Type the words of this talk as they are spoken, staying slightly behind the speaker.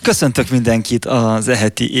Köszöntök mindenkit az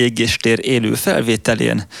eheti Ég és Tér élő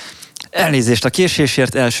felvételén. Elnézést a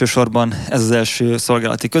késésért, elsősorban ez az első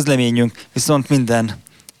szolgálati közleményünk, viszont minden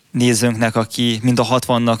nézőnknek, mind a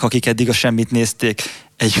 60-nak, akik eddig a semmit nézték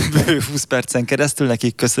egy bő 20 percen keresztül,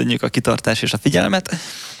 nekik köszönjük a kitartást és a figyelmet.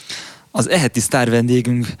 Az eheti sztár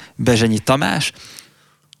vendégünk Bezsenyi Tamás.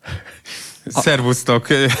 Szervusztok!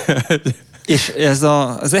 És ez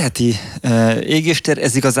az eheti Ég és Tér,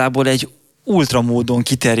 ez igazából egy ultramódon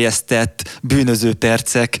kiterjesztett bűnöző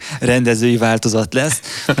percek rendezői változat lesz.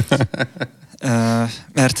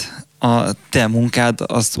 Mert a te munkád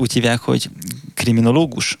azt úgy hívják, hogy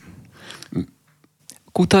kriminológus?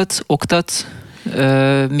 Kutatsz, oktatsz,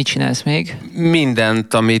 mit csinálsz még?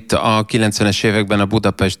 Mindent, amit a 90-es években a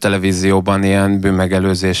Budapest televízióban ilyen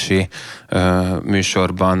bűnmegelőzési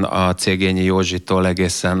műsorban a Cégényi Józsitól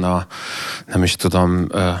egészen a, nem is tudom...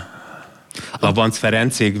 Labanc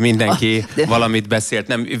Ferencig mindenki valamit beszélt,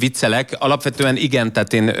 nem viccelek. Alapvetően igen,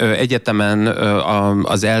 tehát én egyetemen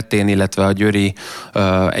az ELTÉN, illetve a Győri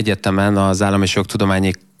Egyetemen az Állam- és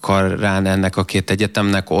Jogtudományi Karán ennek a két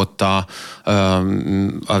egyetemnek, ott a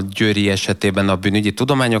Győri esetében a bűnügyi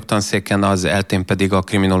tudományok tanszéken, az ELTÉN pedig a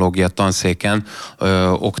kriminológia tanszéken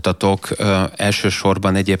oktatok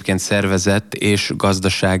elsősorban egyébként szervezett és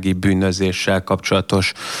gazdasági bűnözéssel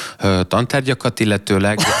kapcsolatos tantárgyakat,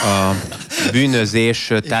 illetőleg a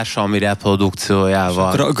bűnözés társadalmi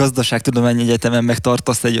reprodukciójával. A Gazdaságtudományi Egyetemen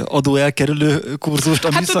megtartasz egy adóelkerülő kurzust?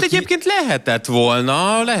 Hát ott egyébként lehetett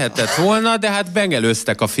volna, de hát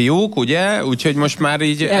megelőztek a fiúk, ugye? Úgyhogy most már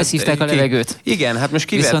így... Elszívták a levegőt. Igen, hát most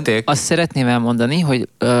kivették. Viszont azt szeretném elmondani, hogy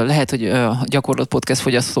lehet, hogy a gyakorlott podcast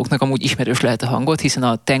fogyasztóknak amúgy ismerős lehet a hangot, hiszen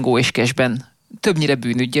a Tango és Cashben többnyire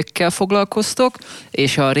bűnügyekkel foglalkoztok,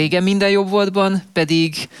 és a Régen minden jobb voltban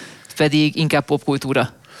pedig inkább popkultúra.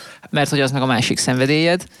 Mert hogy az meg a másik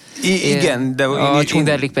szenvedélyed. Igen, de... A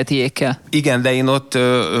Csunderlik Petiékkel. Igen, de én ott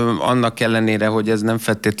annak ellenére, hogy ez nem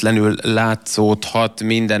feltétlenül látszódhat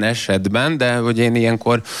minden esetben, de hogy én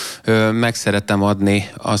ilyenkor meg szeretem adni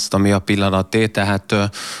azt, ami a pillanaté, tehát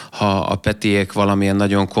ha a Petiék valamilyen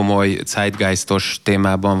nagyon komoly zeitgeistos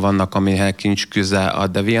témában vannak, aminek nincs köze a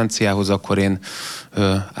devianciához, akkor én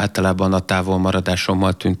általában a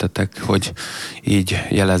távolmaradásommal tüntetek, hogy így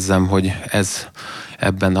jelezzem, hogy ez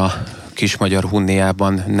ebben a kis magyar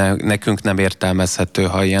hunniában nekünk nem értelmezhető,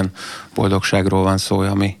 ha ilyen boldogságról van szó,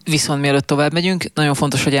 ami... Viszont mielőtt tovább megyünk, nagyon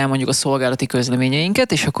fontos, hogy elmondjuk a szolgálati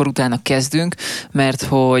közleményeinket, és akkor utána kezdünk, mert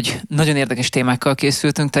hogy nagyon érdekes témákkal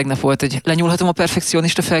készültünk. Tegnap volt egy lenyúlhatom a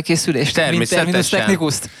perfekcionista felkészülést, természetesen. Mint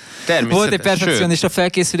technikust. Volt egy perfekcionista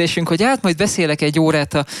felkészülésünk, hogy hát majd beszélek egy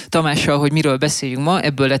órát a Tamással, hogy miről beszéljünk ma,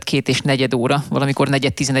 ebből lett 2,4 óra, valamikor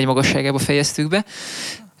 4:11 magasságába fejeztük be.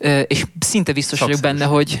 És szinte biztos vagyok benne,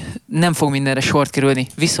 hogy nem fog mindenre sort kerülni.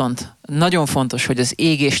 Viszont nagyon fontos, hogy az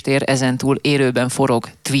Ég és Tér ezentúl élőben forog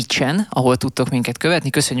Twitchen, ahol tudtok minket követni.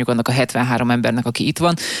 Köszönjük annak a 73 embernek, aki itt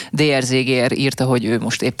van. DRZGR írta, hogy ő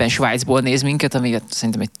most éppen Svájcból néz minket, ami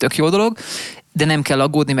szerintem egy tök jó dolog. De nem kell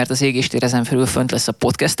aggódni, mert az Ég és Tér ezen felül fönt lesz a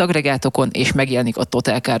podcast agregátokon, és megjelenik a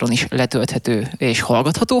Totálkáron is letölthető és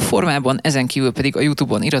hallgatható formában. Ezen kívül pedig a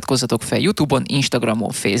YouTube-on iratkozzatok fel, YouTube-on,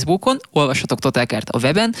 Instagramon, Facebookon, olvassatok Totálkárt a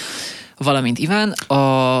weben, valamint Iván,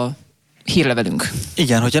 a hírlevelünk.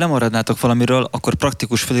 Igen, hogyha nem maradnátok valamiről, akkor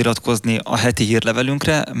praktikus feliratkozni a heti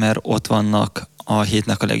hírlevelünkre, mert ott vannak a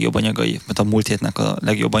hétnek a legjobb anyagai, mert a múlt hétnek a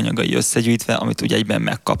legjobb anyagai összegyűjtve, amit ugye egyben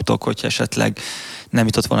megkaptok, hogyha esetleg nem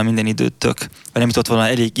jutott volna minden időtök, vagy nem jutott volna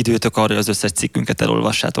elég időtök arra, hogy az összes cikkünket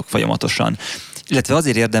elolvassátok folyamatosan. Illetve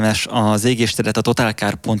azért érdemes az Ég és Téret a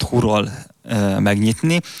totalkar.hu-ról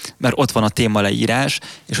megnyitni, mert ott van a témaleírás,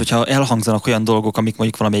 és hogyha elhangzanak olyan dolgok, amik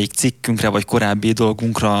mondjuk valamelyik cikkünkre vagy korábbi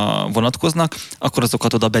dolgunkra vonatkoznak, akkor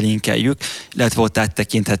azokat oda belinkeljük, illetve ott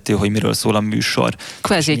áttekinthető, hogy miről szól a műsor.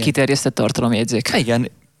 Kvázi egy kiterjesztett tartalomjegyzék.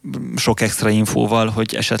 Igen, sok extra infóval,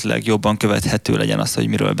 hogy esetleg jobban követhető legyen az, hogy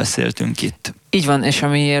miről beszéltünk itt. Így van, és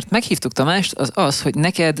amiért meghívtuk Tamást, az, hogy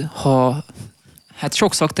neked, ha hát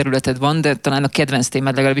sok szakterületed van, de talán a kedvenc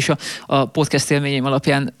témád, legalábbis a podcast élményeim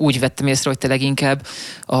alapján úgy vettem észre, hogy te leginkább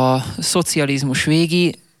a szocializmus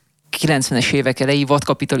végi, 90-es évek elejé,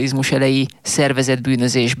 vadkapitalizmus elejé szervezett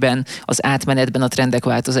bűnözésben, az átmenetben, a trendek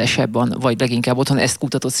változásában, vagy leginkább otthon ezt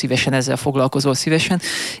kutatod szívesen, ezzel foglalkozol szívesen,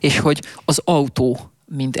 és hogy az autó,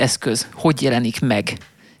 mint eszköz, hogy jelenik meg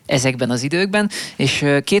ezekben az időkben, és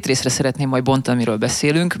két részre szeretném majd bontani, amiről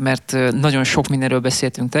beszélünk, mert nagyon sok mindenről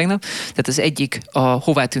beszéltünk tegnap. Tehát az egyik,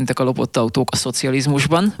 hová tűntek a lopott autók a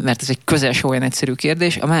szocializmusban, mert ez egy közel se olyan egyszerű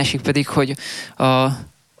kérdés, a másik pedig, hogy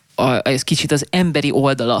ez kicsit az emberi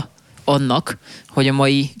oldala annak, hogy a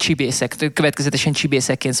mai csibészek, következetesen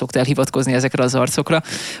csibészekként szoktál hivatkozni ezekre az arcokra,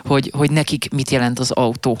 hogy nekik mit jelent az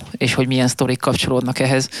autó, és hogy milyen sztorik kapcsolódnak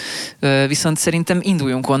ehhez. Viszont szerintem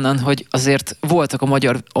induljunk onnan, hogy azért voltak a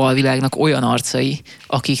magyar alvilágnak olyan arcai,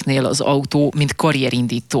 akiknél az autó, mint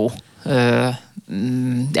karrierindító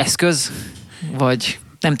eszköz, vagy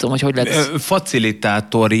nem tudom, hogy lehet.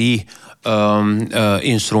 Facilitátori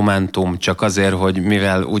instrumentum, csak azért, hogy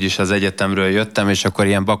mivel úgyis az egyetemről jöttem, és akkor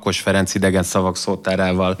ilyen Bakos Ferenc idegen szavak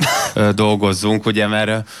szótárával dolgozzunk, ugye,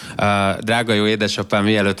 mert drága jó édesapám,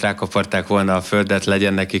 mielőtt rákaparták volna a földet,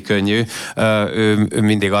 legyen neki könnyű, ő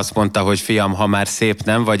mindig azt mondta, hogy fiam, ha már szép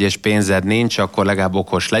nem vagy, és pénzed nincs, akkor legalább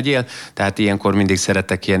okos legyél, tehát ilyenkor mindig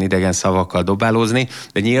szeretek ilyen idegen szavakkal dobálózni,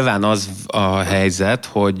 de nyilván az a helyzet,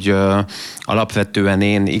 hogy alapvetően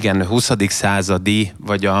én igen 20. századi,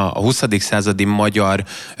 vagy a 20. századi magyar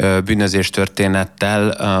bűnözés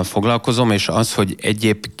történettel foglalkozom, és az, hogy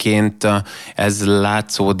egyébként ez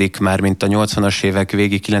látszódik már, mint a 80-as évek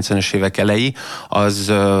végi, 90-es évek elejé,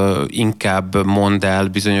 az inkább mond el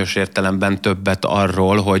bizonyos értelemben többet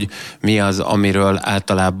arról, hogy mi az, amiről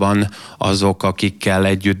általában azok, akikkel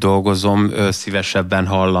együtt dolgozom, szívesebben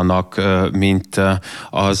hallanak, mint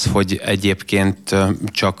az, hogy egyébként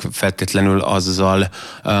csak feltétlenül azzal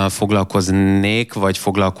foglalkoznék, vagy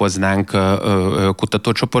foglalkoznánk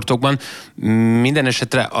kutatócsoportokban. Minden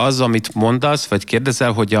esetre az, amit mondasz, vagy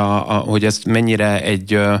kérdezel, hogy ez mennyire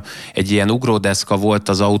egy ilyen ugródeszka volt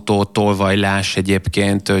az autó tolvajlás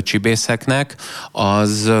egyébként csibészeknek,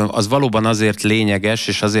 az valóban azért lényeges,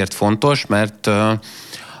 és azért fontos, mert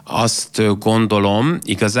azt gondolom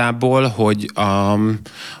igazából, hogy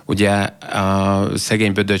ugye a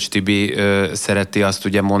szegény Bödöcs Tibi szereti azt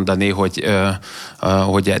ugye mondani, hogy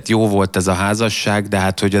hát jó volt ez a házasság, de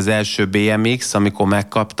hát hogy az első BMX, amikor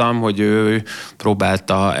megkaptam, hogy ő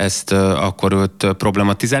próbálta ezt akkor őt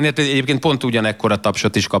problematizálni. Hát egyébként pont ugyanekkora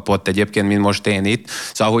tapsot is kapott egyébként, mint most én itt.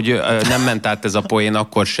 Szóval, hogy nem ment át ez a poén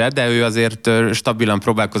akkor se, de ő azért stabilan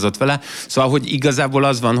próbálkozott vele. Szóval, hogy igazából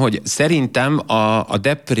az van, hogy szerintem a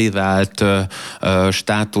deprivált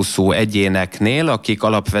státuszú egyéneknél, akik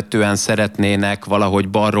alapvetően szeretnének valahogy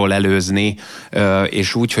balról előzni,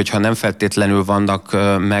 és úgy, hogyha nem feltétlenül vannak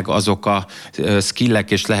meg azok a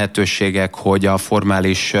skillek és lehetőségek, hogy a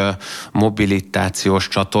formális mobilitációs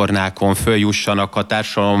csatornákon följussanak a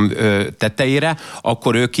társadalom tetejére,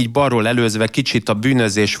 akkor ők így balról előzve kicsit a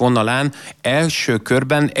bűnözés vonalán első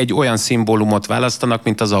körben egy olyan szimbólumot választanak,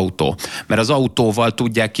 mint az autó. Mert az autóval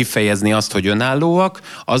tudják kifejezni azt, hogy önállóak,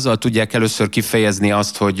 azzal tudják először kifejezni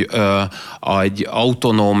azt, hogy egy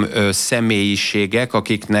autonóm személyiségek,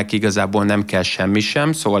 akiknek igazából nem kell semmi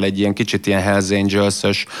sem, szóval egy ilyen kicsit ilyen Hells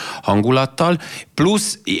Angels-ös hangulattal,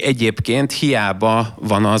 plusz egyébként hiába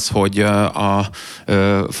van az, hogy a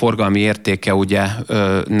forgalmi értéke ugye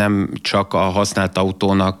nem csak a használt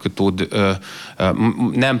autónak tud,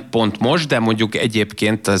 nem pont most, de mondjuk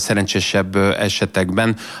egyébként a szerencsésebb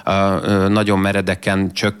esetekben nagyon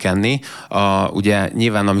meredeken csökkenni. Ugye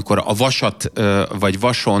nyilván amikor a vasat vagy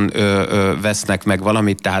vason vesznek meg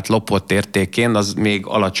valamit, tehát lopott értékén, az még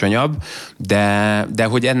alacsonyabb, de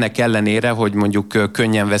hogy ennek ellenére, hogy mondjuk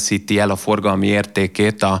könnyen veszíti el a forgalmi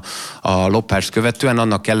értékét a lopást követően,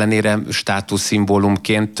 annak ellenére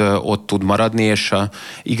státuszszimbólumként ott tud maradni, és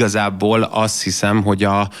igazából azt hiszem, hogy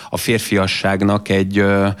a férfiasságnak egy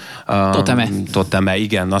toteme,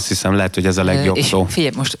 igen, azt hiszem lehet, hogy ez a legjobb szó.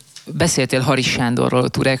 Figyelj, most beszéltél Haris Sándorról,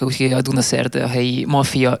 órák, aki a Dunaszerdahelyi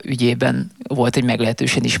maffia ügyében volt egy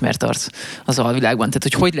meglehetősen ismert arc az alvilágban.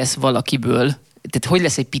 Tehát, hogy lesz valakiből, tehát hogy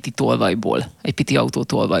lesz egy piti tolvajból, egy piti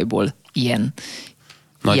autótolvajból ilyen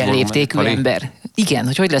léptékű ember?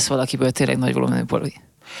 Igen, hogy lesz valakiből tényleg nagy volumenű.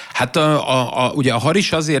 Hát ugye a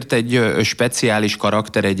Haris azért egy speciális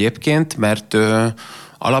karakter egyébként, mert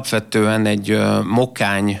alapvetően egy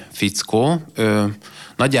mokány fickó,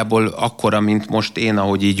 nagyjából akkora, mint most én,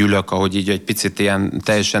 ahogy így ülök, ahogy így egy picit ilyen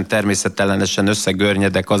teljesen természetellenesen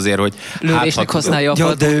összegörnyedek azért, hogy... Lövésnek használja a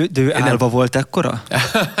padlót. De ő állva volt ekkora?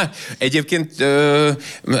 Egyébként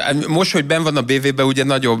most, hogy benn van a BV-be, ugye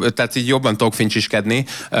nagyobb, tehát így jobban tudok fincsiskedni,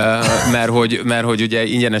 mert hogy ugye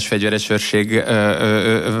ingyenes fegyveres őrség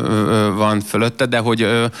van fölötte, de hogy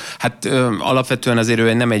hát alapvetően azért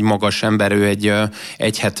ő nem egy magas ember, ő egy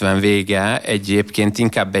 1,70 vége, egyébként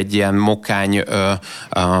inkább egy ilyen mokány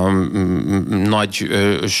nagy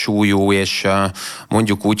súlyú, és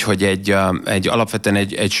mondjuk úgy, hogy alapvetően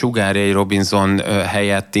egy Sugar Ray Robinson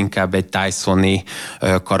helyett inkább egy Tysoni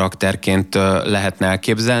karakterként lehetne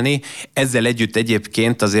elképzelni. Ezzel együtt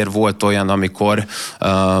egyébként azért volt olyan, amikor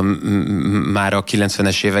már a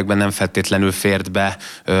 90-es években nem feltétlenül fért be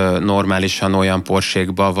normálisan olyan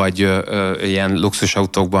Porsche-kba, vagy ilyen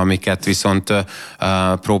luxusautókba, amiket viszont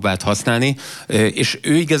próbált használni. És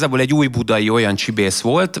ő igazából egy új budai olyan csibész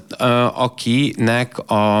volt, akinek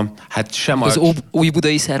az új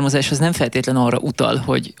budai származás az nem feltétlen arra utal,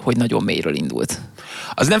 hogy nagyon mélyről indult.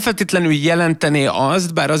 Az nem feltétlenül jelentené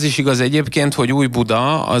azt, bár az is igaz egyébként, hogy új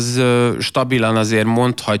Buda, az stabilan azért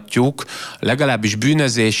mondhatjuk, legalábbis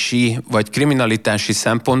bűnözési vagy kriminalitási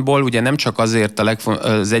szempontból, ugye nem csak azért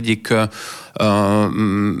az egyik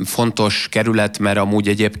fontos kerület, mert amúgy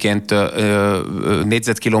egyébként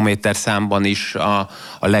négyzetkilométer számban is a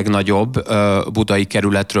legnagyobb budai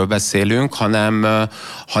kerületről beszélünk,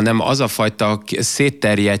 hanem az a fajta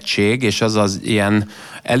szétterjedtség, és az ilyen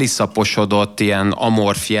eliszaposodott, ilyen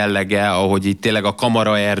amorf jellege, ahogy itt tényleg a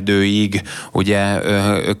kamaraerdőig ugye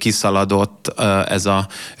kiszaladott ez a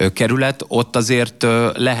kerület, ott azért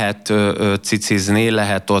lehet cicizni,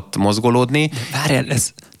 lehet ott mozgolódni. Várjál,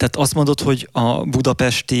 tehát azt mondod, hogy a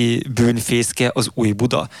budapesti bűnfészke az új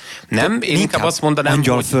Buda? Nem, én inkább azt mondanám,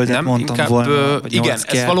 hogy nem, mondtam volna, igen,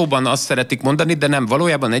 ezt valóban azt szeretik mondani, de nem,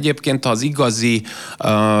 valójában egyébként az igazi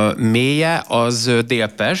mélye az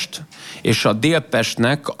Délpest, és a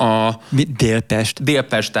Délpestnek Mi Délpest?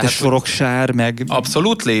 Délpest. Tehát Soroksár, meg...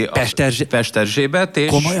 Abszolút, Pesterzsébet és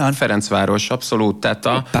komolyan? Ferencváros, abszolút. Tehát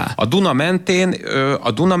a Duna mentén,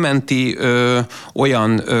 a Dunamenti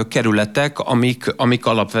olyan kerületek, amik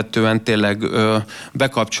alapvetően tényleg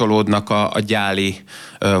bekapcsolódnak a gyáli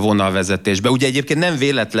vonalvezetésbe. Ugye egyébként nem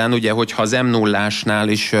véletlen, ugye, hogyha az M0-ásnál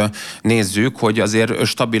is nézzük, hogy azért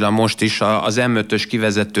stabilan most is az M5-ös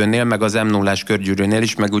kivezetőnél, meg az M0-ás körgyűrűnél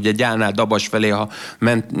is, meg ugye Gyálnál Dabas felé, ha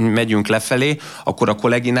megyünk lefelé, akkor a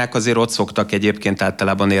kolléginák azért ott szoktak egyébként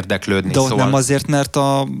általában érdeklődni. De ott nem azért, mert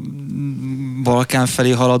a Balkán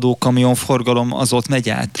felé haladó kamionforgalom az ott megy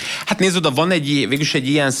át? Hát nézd, oda van végülis egy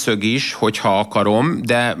ilyen szög is, hogyha akarom,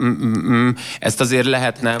 de ezt azért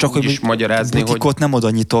lehetne csak úgy is magyarázni, hogy... Csak nem oda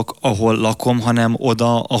nyitok, ahol lakom, hanem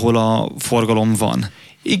oda, ahol a forgalom van.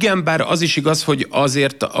 Igen, bár az is igaz, hogy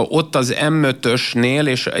azért ott az M5-ösnél,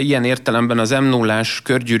 és ilyen értelemben az M0-ás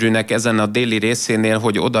körgyűrűnek ezen a déli részénél,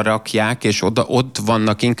 hogy oda rakják, és ott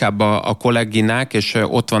vannak inkább a kolléginák, és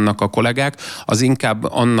ott vannak a kollégák, az inkább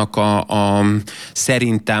annak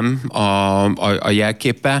szerintem a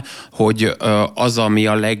jelképe, hogy az, ami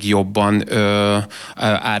a legjobban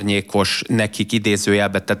árnyékos nekik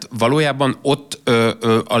idézőjelbe. Tehát valójában ott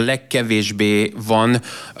a legkevésbé van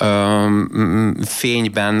fény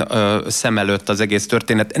szem előtt az egész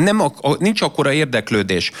történet. Nincs akkora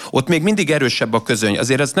érdeklődés. Ott még mindig erősebb a közöny.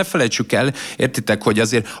 Azért ezt ne felejtsük el, értitek, hogy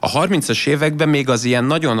azért a 30-as években még az ilyen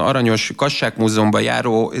nagyon aranyos Kasság-múzeumba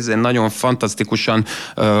járó, ez nagyon fantasztikusan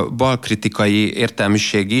balkritikai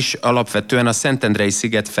értelmiség is alapvetően a Szentendrei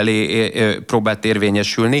sziget felé próbált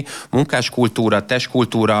érvényesülni. Munkáskultúra,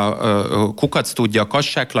 testkultúra, Kukac tudja,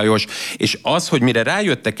 Kassák Lajos, és az, hogy mire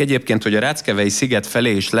rájöttek egyébként, hogy a Ráckevei sziget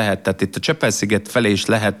felé is lehet, tehát itt a Csepel-sziget felé is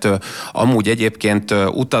lehet amúgy egyébként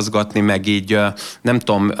utazgatni, meg így nem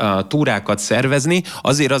tudom, túrákat szervezni,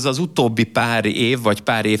 azért az utóbbi pár év, vagy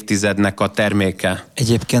pár évtizednek a terméke.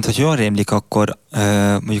 Egyébként, hogy jól rémlik, akkor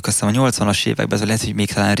mondjuk azt hiszem a 80-as években, ez lehet, hogy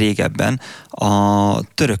még talán régebben, a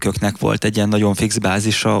törököknek volt egy ilyen nagyon fix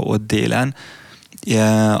bázisa ott délen,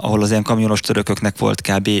 ahol az ilyen kamionos törököknek volt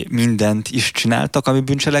kb. Mindent is csináltak, ami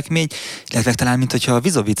bűncselekmény, illetve talán, mint hogyha a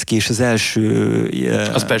Vizovicki is az első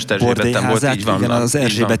az Pesterzsébeten volt, így van. Igen, az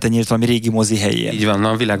Erzsébeten nyílt valami régi mozi helyén. Így van,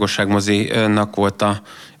 a Világosság mozinak volt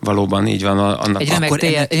valóban így van. Annak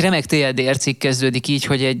egy remek TLDR cikk kezdődik így,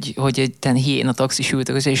 hogy egy hiéna taxis ült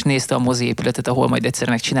és nézte a mozi épületet, ahol majd egyszer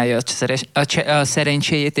megcsinálja a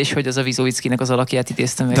szerencséjét, és hogy az a Vizovickinek az alakját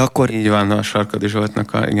idézte meg. De akkor így van, a Sarkadi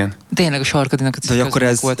Zsoltnak igen. Tényleg a Sarkadinak a de akkor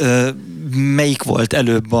ez melyik volt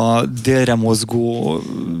előbb, a délre mozgó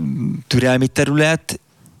türelmi terület?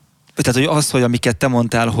 Tehát, hogy az, hogy amiket te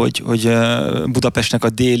mondtál, hogy Budapestnek a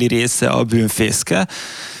déli része a bűnfészke.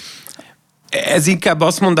 Ez inkább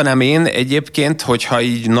azt mondanám én egyébként, hogyha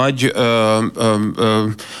így nagy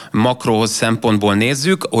makró szempontból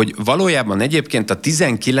nézzük, hogy valójában egyébként a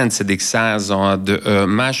 19. század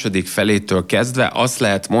második felétől kezdve azt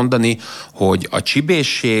lehet mondani, hogy a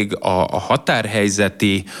csibészség, a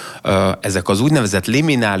határhelyzeti, ezek az úgynevezett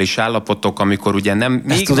liminális állapotok, amikor ugye nem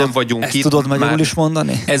vagyunk ezt itt. Tudod magyarul is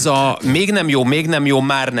mondani? Ez a még nem jó,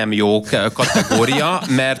 már nem jó kategória,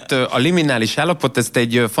 mert a liminális állapot, ezt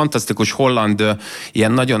egy fantasztikus holland,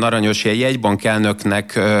 ilyen nagyon aranyos, ilyen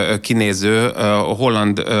jegybankelnöknek kinéző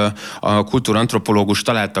holland kultúrantropológus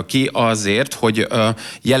találta ki azért, hogy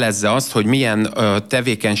jelezze azt, hogy milyen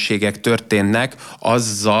tevékenységek történnek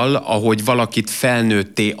azzal, ahogy valakit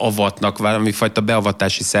felnőtté avatnak, valamifajta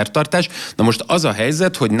beavatási szertartás. Na most az a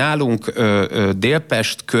helyzet, hogy nálunk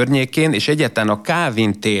Délpest környékén, és egyáltalán a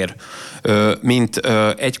Kávin tér, mint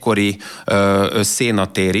egykori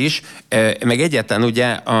szénatér is, meg egyáltalán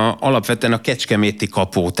ugye alapvetően a Kecskeméti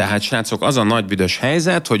kapu. Tehát srácok, az a nagy büdös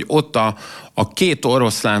helyzet, hogy ott a két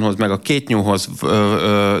oroszlánhoz, meg a két nyúlhoz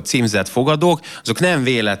címzett fogadók, azok nem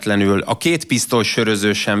véletlenül, a két pisztoly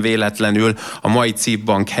söröző sem véletlenül a mai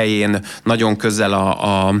Cipbank helyén nagyon közel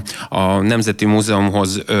a Nemzeti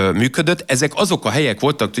Múzeumhoz működött. Ezek azok a helyek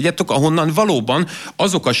voltak, tudjátok, ahonnan valóban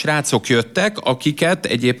azok a srácok jöttek, akiket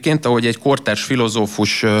egyébként, ahogy egy kortárs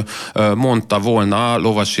filozófus mondta volna,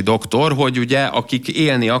 Lovasi doktor, hogy ugye akik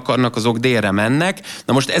élni akarnak, azok délre mennek.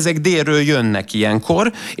 Na most ezek délről jönnek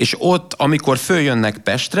ilyenkor, és ott, amikor följönnek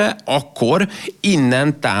Pestre, akkor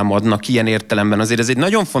innen támadnak ilyen értelemben. Azért ez egy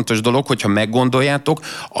nagyon fontos dolog, hogyha meggondoljátok,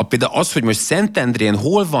 például az, hogy most Szentendrén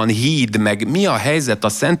hol van híd, meg mi a helyzet a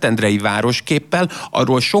szentendrei városképpel,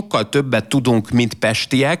 arról sokkal többet tudunk, mint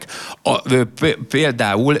pestiek,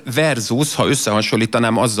 például versus, ha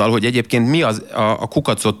összehasonlítanám azzal, hogy egyébként mi a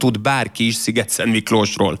kukacot tud bárki is Sziget-Szent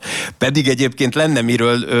Miklósról. Pedig egyébként lenne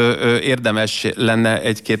miről érdemes lenne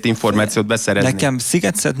egy-két információt beszerezni. Nekem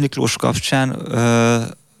Sziget-Szent Miklós kapcsán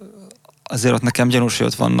azért ott nekem gyanús, hogy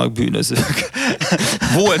ott vannak bűnözők.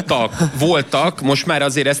 Voltak, most már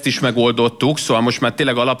azért ezt is megoldottuk, szóval most már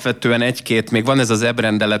tényleg alapvetően egy-két, még van ez az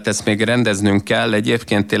ebb-rendelet, ezt még rendeznünk kell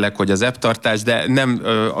egyébként tényleg, hogy az ebb-tartás, de nem,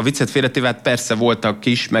 a viccet félretéve, hát persze voltak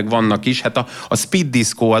is, meg vannak is. Hát a speed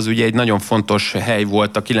disco az ugye egy nagyon fontos hely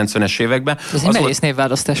volt a 90-es években. Ez egy merész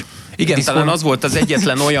névválasztás. Igen, diszkó. Talán az volt az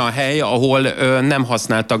egyetlen olyan hely, ahol nem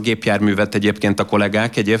használtak gépjárművet egyébként a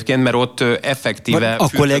kollégák egyébként, mert ott effektíve a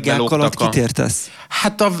kollégák alatt kit értesz?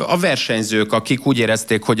 Hát a versenyzők, akik úgy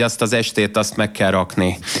érezték, hogy azt az estét azt meg kell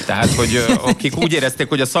rakni. Tehát, hogy akik úgy érezték,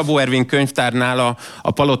 hogy a Szabó Ervin könyvtárnál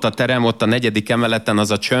a Palota terem, ott a 4. emeleten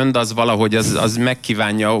az a csönd, az valahogy az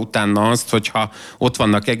megkívánja utána azt, hogyha ott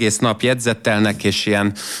vannak egész nap, jegyzettelnek, és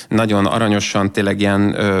ilyen nagyon aranyosan, tényleg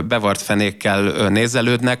ilyen bevart fenékkel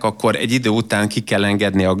nézelődnek, akkor egy idő után ki kell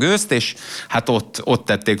engedni a gőzt, és hát ott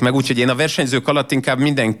tették meg. Úgyhogy én a versenyzők alatt inkább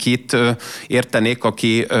mindenkit értenék,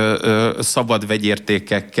 aki szabad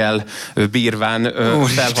vegyértékekkel bírván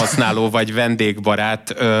felhasználó vagy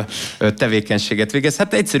vendégbarát tevékenységet végez.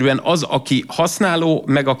 Hát egyszerűen az, aki használó,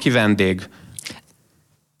 meg aki vendég.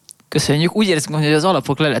 Köszönjük. Úgy érzünk, hogy az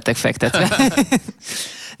alapok le lettek fektetve.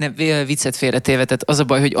 Nem, viccet félretéve, tehát az a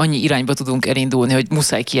baj, hogy annyi irányba tudunk elindulni, hogy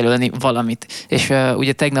muszáj kijelölni valamit. És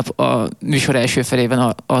ugye tegnap a műsor első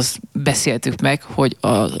felében azt beszéltük meg, hogy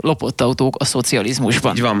a lopott autók a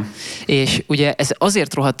szocializmusban. Így van. És ugye ez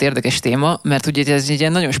azért rohadt érdekes téma, mert ugye ez egy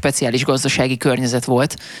ilyen nagyon speciális gazdasági környezet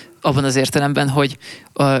volt, abban az értelemben, hogy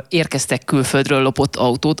érkeztek külföldről lopott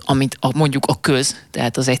autót, amit mondjuk a köz,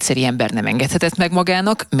 tehát az egyszeri ember nem engedhetett meg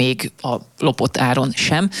magának, még a lopott áron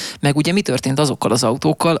sem, meg ugye mi történt azokkal az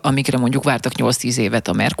autókkal, amikre mondjuk vártak 8-10 évet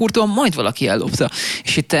a Merkurtól, majd valaki ellopta.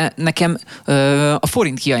 És itt nekem a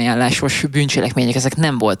forint kiajánlásos bűncselekmények ezek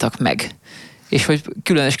nem voltak meg. És hogy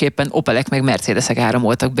különösképpen Opelek meg Mercedesek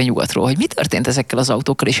áramoltak be nyugatról, hogy mi történt ezekkel az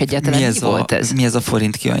autókkal, és egyáltalán mi volt ez? Mi ez a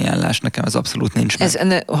forint kiajánlás? Nekem ez abszolút nincs meg. Ez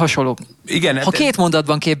hasonló. Igen, ha két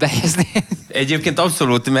mondatban képbe helyezni. Egyébként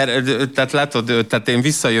abszolút, mert tehát látod, tehát én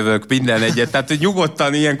visszajövök minden egyet, tehát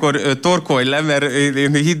nyugodtan ilyenkor torkolj le, mert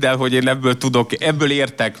én hidd el, hogy én ebből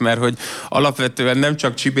értek, mert hogy alapvetően nem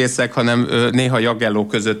csak csibészek, hanem néha Jagelló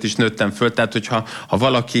között is nőttem föl, tehát hogyha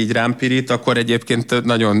valaki így rám pirít, akkor egyébként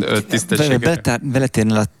nagyon tisztességes.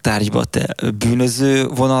 Beletérnél a tárgyba, te bűnöző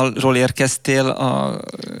vonalról érkeztél a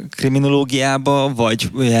kriminológiába, vagy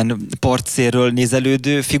olyan partszélről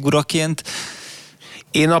nézelődő figuraként?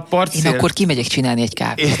 Én akkor kimegyek csinálni egy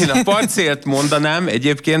kávét. Én a parcélt mondanám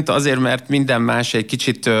egyébként azért, mert minden más egy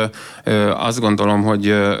kicsit azt gondolom,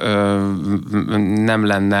 hogy nem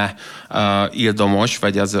lenne ildomos,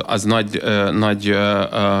 vagy az nagy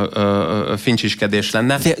fincsiskedés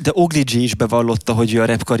lenne. De Ogligi is bevallotta, hogy ő a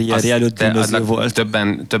rap karrierje előtt bűnöző volt.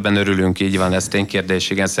 Többen örülünk, így van, ez ténykérdés.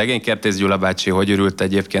 Igen, szegény Kertész Gyula bácsi, hogy örült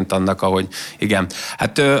egyébként annak, ahogy igen.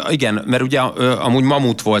 Hát igen, mert ugye amúgy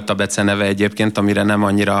Mamut volt a beceneve egyébként, amire nem nem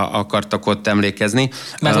annyira akartak ott emlékezni.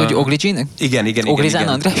 Mert hogy Ogliginek? Igen. Oglizán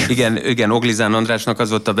András? Igen, Oglizán Andrásnak az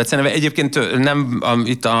volt a beceneve. Egyébként nem,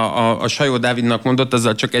 itt a Sajó Dávidnak mondott,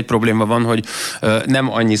 azzal csak egy probléma van, hogy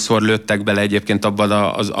nem annyiszor lőttek bele egyébként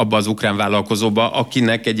abba az ukrán vállalkozóba,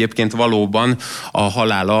 akinek egyébként valóban a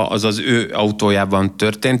halála az az ő autójában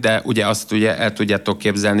történt, de ugye azt ugye el tudjátok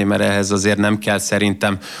képzelni, mert ehhez azért nem kell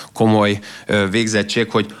szerintem komoly végzettség,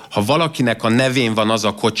 hogy ha valakinek a nevén van az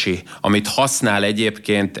a kocsi, amit használ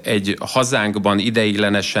egyébként egy hazánkban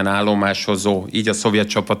ideiglenesen állomásozó, így a szovjet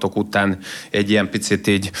csapatok után egy ilyen picit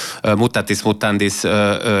így mutatis mutandis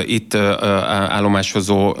itt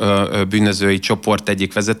állomásozó bűnözői csoport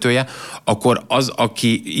egyik vezetője, akkor az,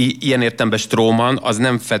 aki ilyen értelemben Stróman, az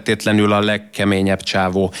nem feltétlenül a legkeményebb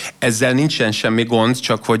csávó. Ezzel nincsen semmi gond,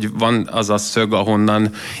 csak hogy van az a szög,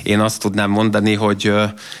 ahonnan én azt tudnám mondani, hogy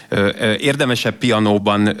érdemesebb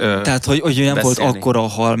pianóban tehát, hogy nem volt akkora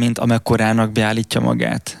hal, mint amekkorának beállítja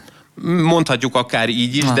magát. Mondhatjuk akár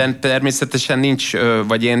így is, de természetesen nincs,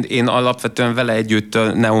 vagy én alapvetően vele együtt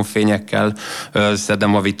neonfényekkel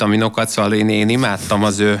szedem a vitaminokat, szóval én imádtam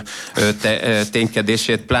az ő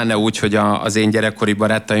ténykedését, pláne úgy, hogy az én gyerekkori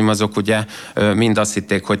barátaim azok ugye mind azt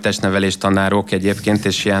hitték, hogy testnevelés tanárok egyébként,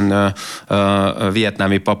 és ilyen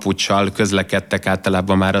vietnámi papuccsal közlekedtek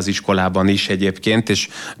általában már az iskolában is egyébként, és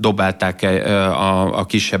dobálták a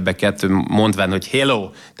kisebbeket, mondván, hogy hello,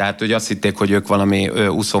 tehát hogy azt hitték, hogy ők valami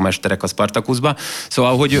úszómesterek a Spartakuszba.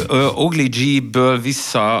 Szóval, hogy Ogli G-ből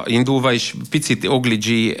visszaindulva, és picit Ogli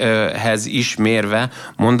G-hez is mérve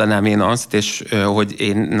mondanám én azt, és hogy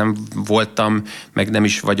én nem voltam, meg nem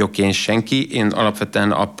is vagyok én senki. Én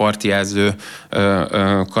alapvetően a partijelző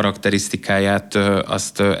karakterisztikáját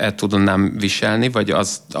azt el tudnám viselni, vagy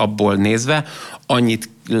azt abból nézve. Annyit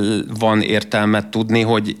van értelmet tudni,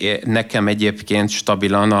 hogy nekem egyébként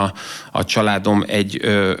stabilan a családom egy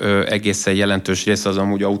egészen jelentős része az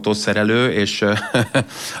amúgy autószerelő, és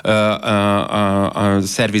a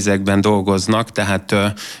szervizekben dolgoznak, tehát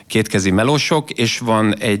kétkezi melósok, és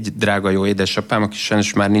van egy drága jó édesapám, aki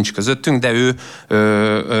sajnos már nincs közöttünk, de ő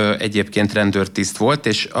egyébként rendőrtiszt volt,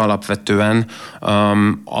 és alapvetően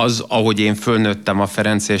az, ahogy én fölnőttem a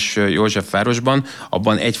Ferenc és Józsefvárosban,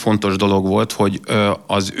 abban egy fontos dolog volt, hogy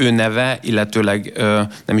az ő neve, illetőleg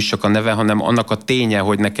nem is csak a neve, hanem annak a ténye,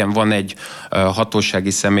 hogy nekem van egy hatósági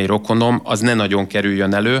személy rokonom, az ne nagyon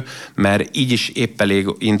kerüljön elő, mert így is épp elég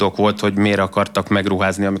indok volt, hogy miért akartak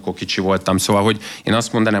megruházni, amikor kicsi voltam. Szóval, hogy én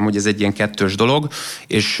azt mondanám, hogy ez egy ilyen kettős dolog,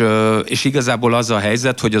 és igazából az a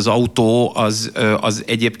helyzet, hogy az autó az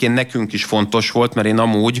egyébként nekünk is fontos volt, mert én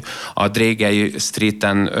amúgy a Drégely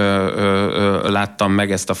Streeten láttam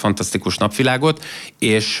meg ezt a fantasztikus napvilágot,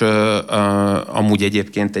 és amúgy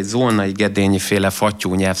egyébként egy zolnai gedényi féle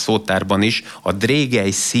fattyúnyelv szótárban is a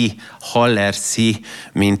Drégely-szi, Haller-szi,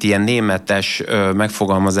 mint ilyen németes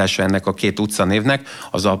megfogalmazása ennek a két utcanévnek,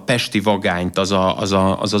 az a pesti vagányt,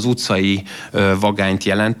 az utcai vagányt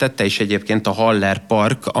jelentette, és egyébként a Haller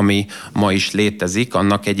Park, ami ma is létezik,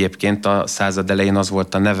 annak egyébként a század elején az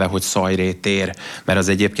volt a neve, hogy Szajré tér, mert az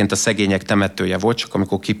egyébként a szegények temetője volt, csak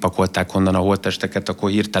amikor kipakolták onnan a holttesteket, akkor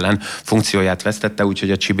hirtelen funkcióját vesztette,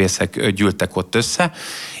 úgyhogy a csibészek gyűltek ott össze.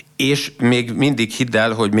 És még mindig hidd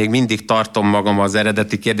el, hogy még mindig tartom magam az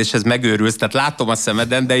eredeti kérdéshez, megőrülsz, tehát látom a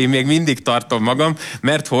szemeden, de én még mindig tartom magam,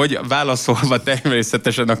 mert hogy válaszolva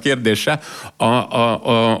természetesen a kérdésre,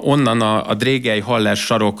 onnan a Drégely Haller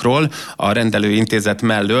sarokról, a rendelőintézet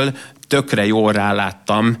mellől tökre jól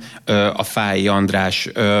ráláttam a Fáy András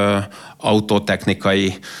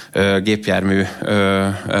autótechnikai gépjármű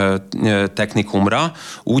technikumra,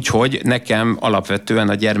 úgyhogy nekem alapvetően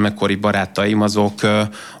a gyermekkori barátaim azok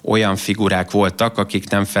olyan figurák voltak, akik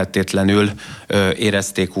nem feltétlenül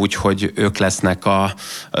érezték úgy, hogy ők lesznek a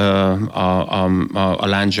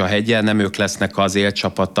Lándzsa hegye, nem ők lesznek az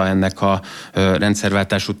élcsapata ennek a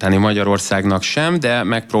rendszerváltás utáni Magyarországnak sem, de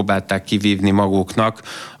megpróbálták kivívni maguknak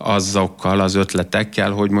azokkal az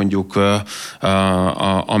ötletekkel, hogy mondjuk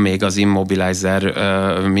amíg az immobilizer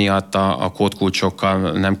miatt a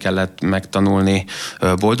kódkulcsokkal nem kellett megtanulni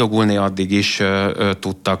boldogulni, addig is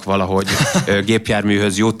tudtak valahogy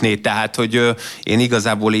gépjárműhöz jutni. Tehát, hogy én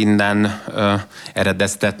igazából innen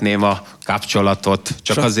eredeztetném a kapcsolatot,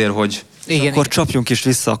 csak azért, hogy... Igen, akkor csapjunk is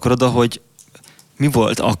vissza akkor oda, hogy mi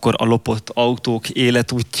volt akkor a lopott autók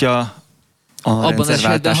életútja, abban az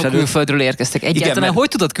esetben, ha külföldről érkeztek. Egyáltalán igen, hogy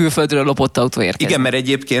tudod külföldről lopott autó érkezni? Igen, mert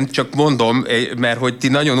egyébként csak mondom, mert hogy ti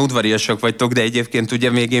nagyon udvariasak vagytok, de egyébként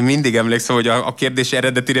ugye még én mindig emlékszem, hogy a kérdés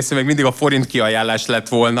eredeti része még mindig a forint kiajánlás lett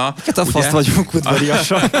volna. Hát a fasz vagyunk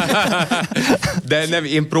udvariasak. De nem,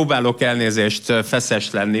 én próbálok elnézést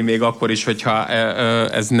feszes lenni, még akkor is, hogyha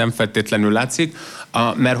ez nem feltétlenül látszik.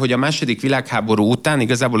 Mert hogy a második világháború után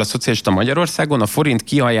igazából a szocialista Magyarországon a forint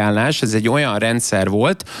kiajánlás, ez egy olyan rendszer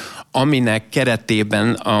volt, aminek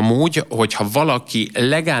keretében amúgy, hogyha valaki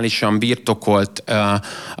legálisan birtokolt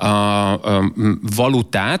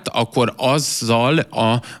valutát, akkor azzal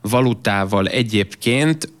a valutával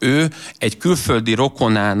egyébként ő egy külföldi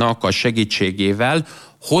rokonának a segítségével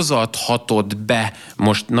hozathatod be,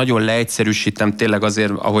 most nagyon leegyszerűsítem tényleg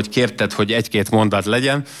azért, ahogy kérted, hogy egy-két mondat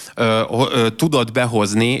legyen, tudod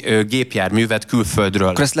behozni gépjárművet külföldről.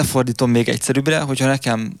 Akkor ezt lefordítom még egyszerűbbre, hogyha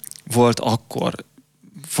nekem volt akkor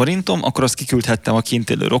forintom, akkor azt kiküldhettem a kint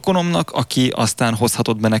élő rokonomnak, aki aztán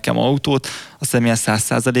hozhatott be nekem autót, azt hiszem ilyen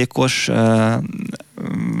 100%-os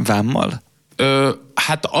vámmal.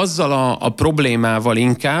 Hát azzal a problémával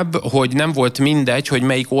inkább, hogy nem volt mindegy, hogy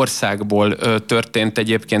melyik országból történt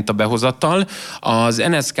egyébként a behozatal. Az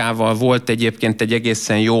NSZK-val volt egyébként egy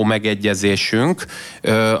egészen jó megegyezésünk.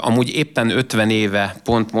 Amúgy éppen 50 éve,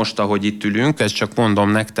 pont most, ahogy itt ülünk, ezt csak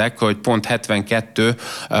mondom nektek, hogy pont 72.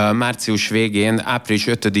 március végén, április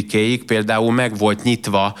 5-éig például meg volt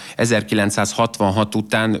nyitva 1966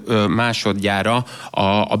 után másodjára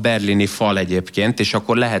a berlini fal egyébként, és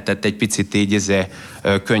akkor lehetett egy picit így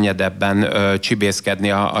könnyedebben csibészkedni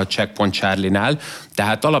a Checkpoint Charlie-nál.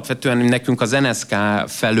 Tehát alapvetően nekünk az NSZK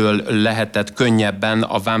felől lehetett könnyebben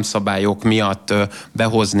a vámszabályok miatt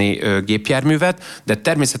behozni gépjárművet, de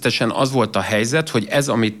természetesen az volt a helyzet, hogy ez,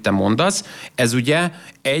 amit te mondasz, ez ugye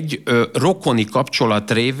egy rokoni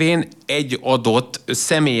kapcsolat révén egy adott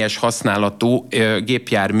személyes használatú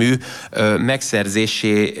gépjármű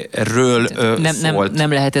megszerzéséről szólt.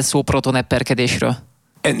 Nem lehetett szó protonepperkedésről.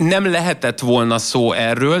 Nem lehetett volna szó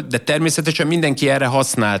erről, de természetesen mindenki erre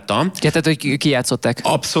használta. Tehát, hogy kijátszották?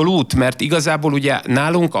 Abszolút, mert igazából ugye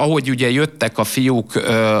nálunk, ahogy ugye jöttek a fiúk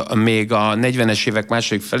még a 40-es évek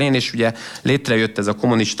második felén, és ugye létrejött ez a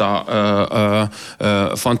kommunista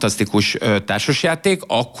fantasztikus társasjáték,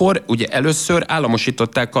 akkor ugye először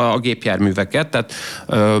államosították a gépjárműveket, tehát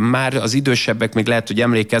már az idősebbek még lehet, hogy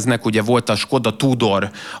emlékeznek, ugye volt a Skoda Tudor,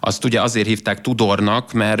 azt ugye azért hívták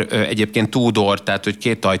Tudornak, mert egyébként Tudor, tehát hogy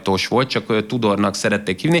kétajtós volt, csak Tudornak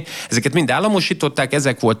szerették hívni. Ezeket mind államosították,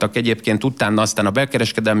 ezek voltak egyébként utána aztán a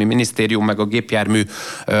belkereskedelmi minisztérium, meg a gépjármű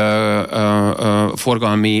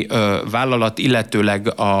forgalmi vállalat,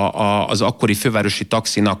 illetőleg az akkori fővárosi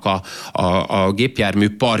taxinak a gépjármű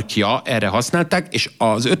parkja erre használták, és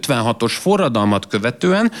az 56-os forradalmat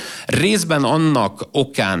követően részben annak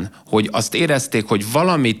okán, hogy azt érezték, hogy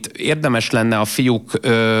valamit érdemes lenne a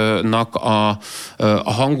fiúknak a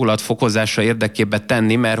hangulatfokozása érdekében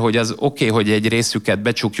tenni, mert hogy az oké, hogy egy részüket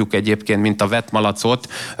becsukjuk egyébként, mint a vettmalacot,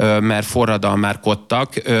 mert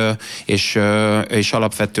forradalmárkodtak, és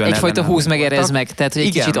alapvetően egyfajta húz meg, erez meg, tehát hogy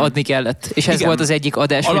egy kicsit adni kellett. És ez volt az egyik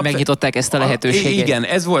adás, hogy megnyitották ezt a lehetőséget. Igen,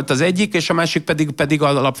 ez volt az egyik, és a másik pedig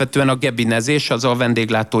alapvetően a gebinezés, az a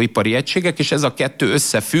vendéglátóipari egységek, és ez a kettő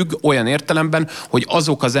összefügg olyan értelemben, hogy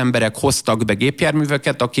azok az emberek hoztak be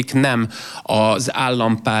gépjárműveket, akik nem az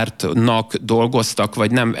állampártnak dolgoztak,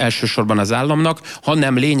 vagy nem elsősorban az államnak,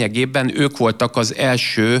 hanem lényegében ők voltak az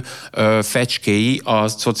első fecskéi a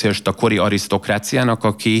szocialista kori arisztokráciának,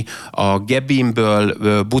 aki a gebinből,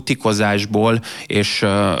 butikozásból és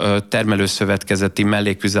termelőszövetkezeti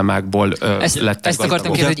melléküzemákból lettek. Ezt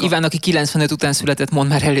akartam kérdezni, hogy Iván, aki 95 után született, mondd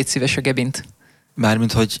már, elég szíves a gebint.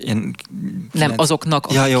 Mármint, hogy én... Nem, azoknak a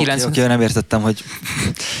 90... Oké, nem értettem, hogy...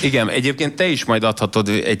 Igen, egyébként te is majd adhatod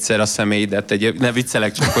egyszer a személyidet. Ne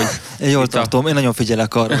viccelek csak, hogy... Én jól tartom, én nagyon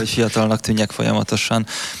figyelek arra, hogy fiatalnak tűnjek folyamatosan.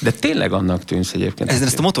 De tényleg annak tűnsz egyébként.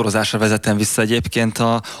 Ezt a motorozásra vezetem vissza egyébként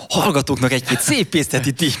a hallgatóknak egy-két szép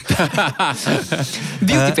észleti tipp.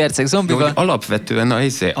 Beauty percek zombival. Alapvetően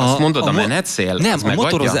azt mondod, a menetszél? Nem, a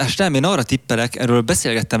motorozás nem, én arra tippelek, erről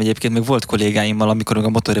beszélgettem egyébként, még volt kollégáimmal, amikor a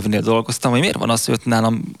motorrevénél dolgoztam, hogy miért van az, hogy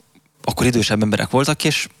nálam akkor idősebb emberek voltak,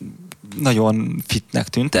 és nagyon fitnek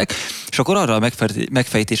tűntek, és akkor arra a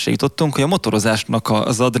megfejtésre jutottunk, hogy a motorozásnak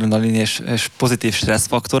az adrenalin és pozitív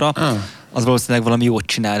stresszfaktora, az valószínűleg valami jót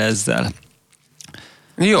csinál ezzel.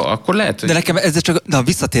 Jó, akkor lehet, hogy... De nekem ez csak,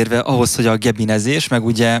 visszatérve ahhoz, hogy a gebinezés, meg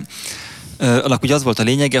ugye annak ugye az volt a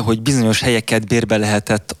lényege, hogy bizonyos helyeket bérbe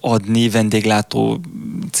lehetett adni vendéglátó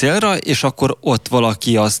célra, és akkor ott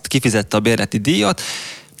valaki azt kifizette a bérleti díjat,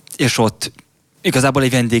 és ott igazából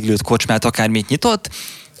egy vendéglőt, kocsmát, akármit nyitott,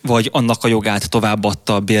 vagy annak a jogát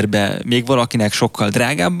továbbadta bérbe még valakinek sokkal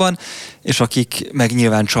drágábban, és akik meg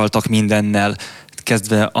nyilván csaltak mindennel,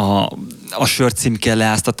 kezdve a sörcímke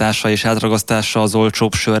leáztatása és átragasztása az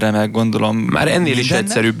olcsóbb sörre, meg gondolom már ennél mindenne. Is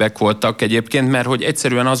egyszerűbbek voltak egyébként, mert hogy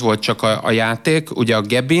egyszerűen az volt csak a játék, ugye a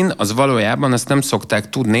Gebin, az valójában, azt nem szokták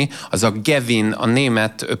tudni, az a Gevin, a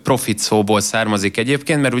német profit szóból származik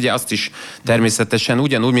egyébként, mert ugye azt is természetesen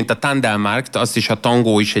ugyanúgy, mint a Tandelmarkt, azt is a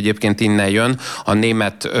tangó is egyébként innen jön, a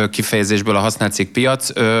német kifejezésből a használt piac,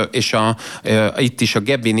 és itt is a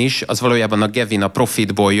Gebin is, az valójában a Gevin, a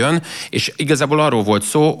profitból jön, és igazából arról volt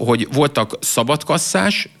szó, hogy voltak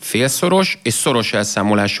szabadkasszás, félszoros és szoros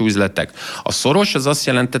elszámolású üzletek. A szoros az azt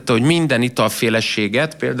jelentette, hogy minden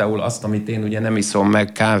italféleséget, például azt, amit én ugye nem iszom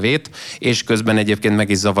meg kávét, és közben egyébként meg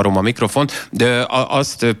is zavarom a mikrofont, de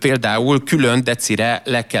azt például külön decire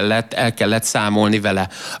el kellett számolni vele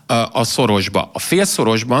a szorosba. A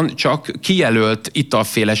félszorosban csak kijelölt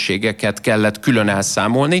italféleségeket kellett külön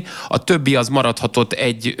elszámolni, a többi az maradhatott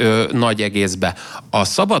egy nagy egészbe. A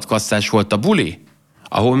szabadkasszás volt a buli,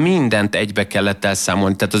 ahol mindent egybe kellett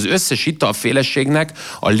elszámolni. Tehát az összes italféleségnek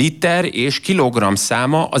a liter és kilogramm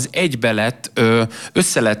száma az egybe lett,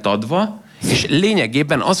 össze lett adva, és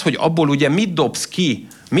lényegében az, hogy abból ugye mit dobsz ki,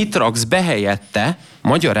 mit raksz be helyette,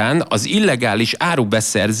 magyarán az illegális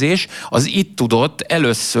árubeszerzés az itt tudott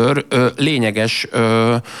először lényeges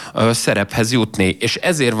szerephez jutni. És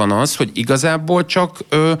ezért van az, hogy igazából csak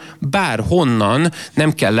bárhonnan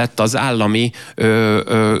nem kellett az állami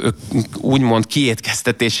úgymond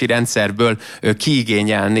kiétkeztetési rendszerből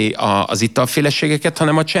kiigényelni az italféleségeket,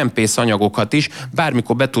 hanem a csempész anyagokat is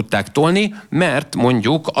bármikor be tudták tolni, mert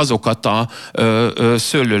mondjuk azokat a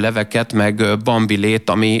szőlőleveket, meg bambilét,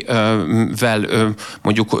 amivel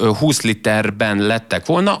mondjuk 20 literben lettek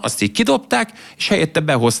volna, azt így kidobták, és helyette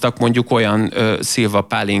behoztak mondjuk olyan szilva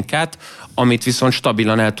pálinkát, amit viszont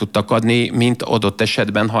stabilan el tudtak adni, mint adott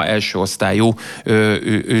esetben, ha első osztályú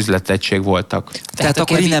üzletegység voltak. Tehát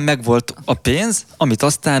akkor innen megvolt a pénz, amit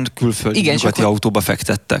aztán külföldi nyugati autóba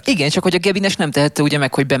fektettek. Igen, csak hogy a Gebines nem tehette ugye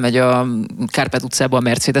meg, hogy bemegy a Kárpát utcába a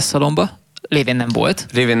Mercedes szalomba. Lévén nem volt.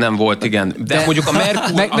 Lévén nem volt, igen. De mondjuk a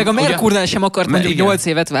Merkur... meg a Merkurnál sem akart mondjuk 8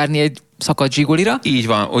 évet várni egy szakadt zsigulira. Így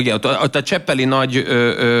van, ugye, ott a cseppeli nagy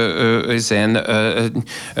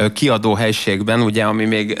kiadóhelységben, ugye, ami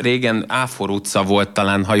még régen Áfor utca volt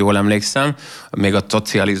talán, ha jól emlékszem, még a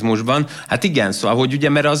szocializmusban. Hát igen, szóval, hogy ugye,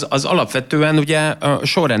 mert az alapvetően ugye a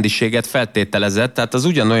sorrendiséget feltételezett, tehát az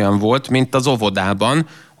ugyanolyan volt, mint az óvodában,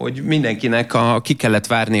 hogy mindenkinek ki kellett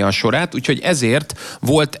várnia a sorát, úgyhogy ezért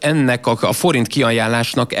volt ennek a forint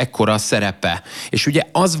kiajánlásnak ekkora szerepe. És ugye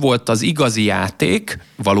az volt az igazi játék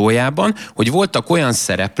valójában, hogy voltak olyan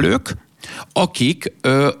szereplők, akik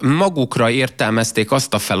magukra értelmezték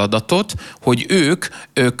azt a feladatot, hogy ők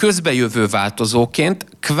közbejövő változóként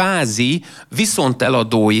kvázi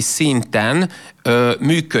viszonteladói szinten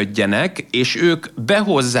működjenek, és ők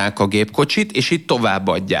behozzák a gépkocsit, és itt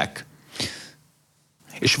továbbadják.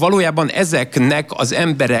 És valójában ezeknek az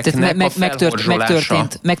embereknek a felhorzsolása...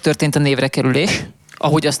 Megtörtént a névre kerülés,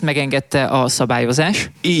 ahogy azt megengedte a szabályozás.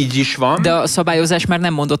 Így is van. De a szabályozás már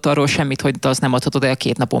nem mondott arról semmit, hogy te azt nem adhatod el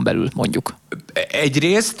 2 napon belül, mondjuk.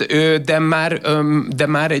 Egyrészt, de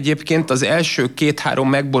már egyébként az első 2-3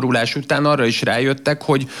 megborulás után arra is rájöttek,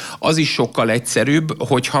 hogy az is sokkal egyszerűbb,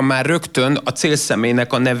 hogyha már rögtön a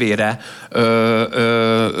célszemélynek a nevére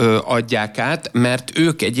adják át, mert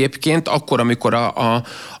ők egyébként akkor, amikor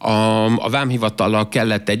a vámhivatallal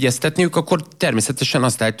kellett egyeztetniük, akkor természetesen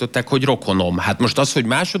azt állították, hogy rokonom. Hát most az, hogy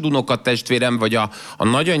másodunokat testvérem, vagy a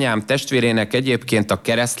nagyanyám testvérének egyébként a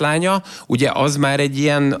keresztlánya, ugye az már egy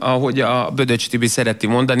ilyen, ahogy a Bödöcs Tibi szereti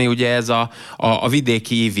mondani, ugye ez a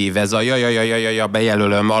vidéki ívív, ez a jajajajajaja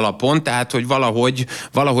bejelölöm alapon, tehát hogy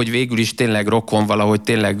valahogy végül is tényleg rokon, valahogy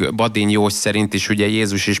tényleg Badin Jós szerint is ugye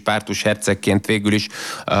Jézus is pártus hercegként végül is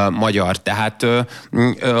magyar. Tehát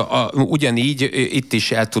ugyanígy itt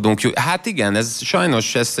is el tudunk. Hát igen, ez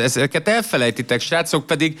sajnos ezeket elfelejtitek, srácok,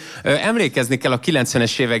 pedig emlékezni kell a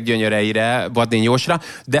 90-es évek gyönyöreire, Badin Jósra,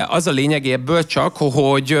 de az a lényeg ebből csak,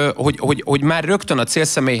 hogy már rögtön a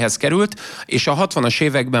célszemélyhez került, és a 60-as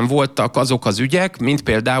években voltak azok az ügyek, mint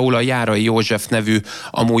például a Járai József nevű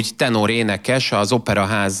amúgy tenor énekes az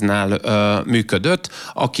Operaháznál működött,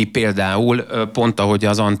 aki például pont ahogy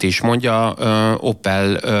az Antti is mondja,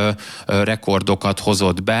 Opel rekordokat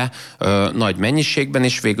hozott be nagy mennyiségben,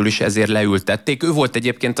 és végül is ezért leültették. Ő volt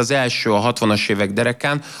egyébként az első a 60-as évek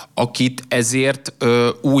derekán, akit ezért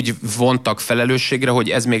úgy vontak felelősségre, hogy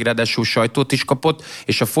ez még ráadásul sajtót is kapott,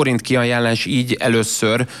 és a forint kiajánlás így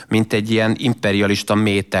először, mint egy ilyen imperialista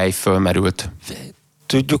métej fölmerült.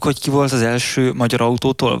 Tudjuk, hogy ki volt az első magyar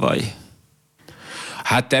autótolvaj?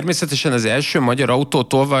 Hát természetesen az első magyar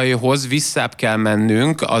autótolvajhoz visszább kell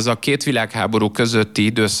mennünk, az a két világháború közötti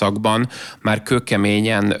időszakban már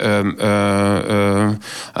kőkeményen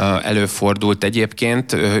előfordult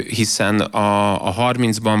egyébként, hiszen a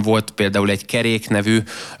 30-ban volt például egy Kerék nevű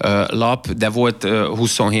lap, de volt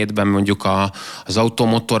 27-ben mondjuk az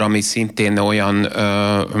Automotor, ami szintén olyan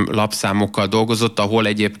lapszámokkal dolgozott, ahol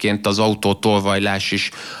egyébként az autótolvajlás is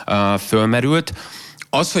fölmerült.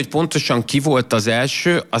 Az, hogy pontosan ki volt az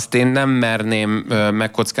első, azt én nem merném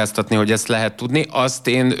megkockáztatni, hogy ezt lehet tudni. Azt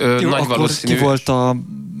én nagy valószínű... Ki volt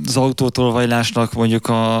az autótolvajlásnak mondjuk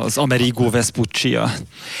az Amerigo Vespuccia?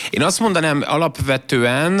 Én azt mondanám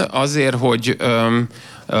alapvetően azért, hogy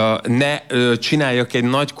ne csináljak egy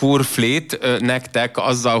nagy kurflét nektek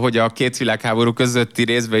azzal, hogy a két világháború közötti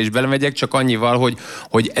részbe is belemegyek, csak annyival,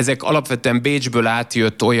 hogy ezek alapvetően Bécsből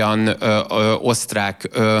átjött olyan osztrák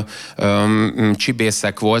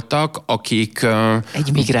csibészek voltak, akik... Egy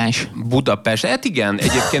migráns. Budapest. Hát igen,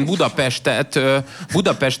 egyébként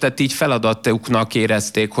Budapestet így feladatuknak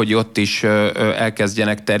érezték, hogy ott is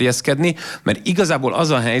elkezdjenek terjeszkedni, mert igazából az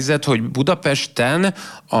a helyzet, hogy Budapesten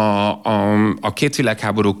a két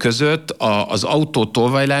világháború között az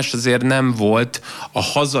autótolvajlás azért nem volt a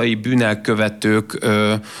hazai bűnelkövetők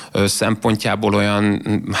szempontjából olyan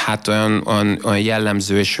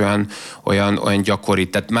jellemző és olyan gyakori.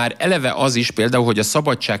 Tehát már eleve az is például, hogy a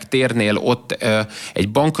Szabadság térnél ott egy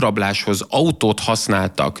bankrabláshoz autót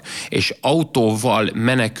használtak, és autóval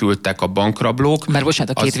menekültek a bankrablók. Mert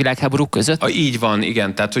bocsánat, a két világháború között? Így van,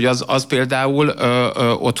 igen. Tehát, hogy az például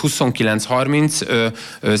ott 29-30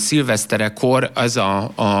 szilveszterekor ez a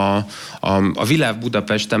Világ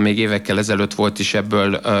Budapesten még évekkel ezelőtt volt is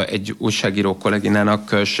ebből egy újságíró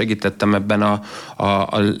kolléginának segítettem ebben a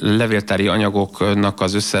levéltári anyagoknak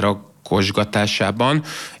az összerakosgatásában.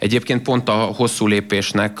 Egyébként pont a hosszú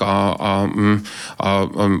lépésnek a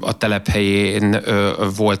telephelyén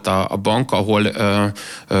volt a bank, ahol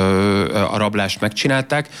a rablást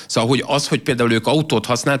megcsinálták. Szóval hogy például ők autót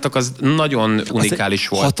használtak, az nagyon unikális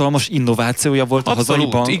volt. Hatalmas innovációja volt a hazai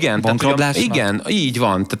bankrablásnak? Igen, így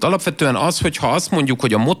van. Tehát alapvetően az, hogyha azt mondjuk,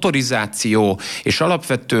 hogy a motorizáció, és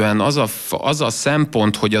alapvetően az a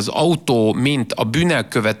szempont, hogy az autó mint a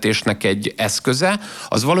bűnelkövetésnek egy eszköze,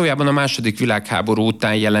 az valójában a második világháború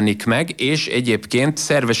után jelenik meg, és egyébként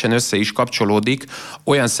szervesen össze is kapcsolódik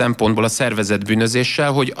olyan szempontból a szervezett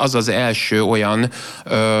bűnözéssel, hogy az az első olyan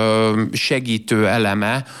segítő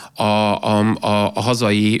eleme a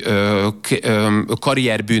hazai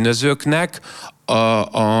karrierbűnözőknek,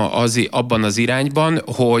 abban az irányban,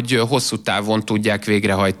 hogy hosszú távon tudják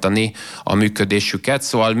végrehajtani a működésüket,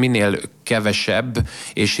 szóval minél kevesebb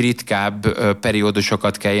és ritkább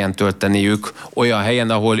periódusokat kelljen tölteniük olyan helyen,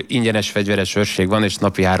 ahol ingyenes fegyveres őrség van, és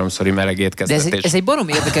napi 3-szori meleg étkeztetés. De ez egy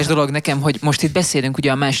baromi érdekes dolog nekem, hogy most itt beszélünk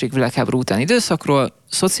ugye a második világháború utáni időszakról,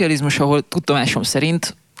 szocializmus, ahol tudomásom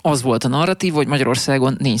szerint az volt a narratív, hogy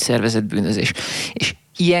Magyarországon nincs szervezett bűnözés. És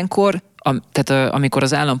ilyenkor tehát amikor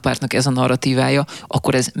az állampártnak ez a narratívája,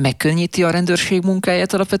 akkor ez megkönnyíti a rendőrség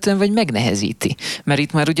munkáját alapvetően, vagy megnehezíti? Mert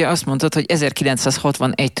itt már ugye azt mondtad, hogy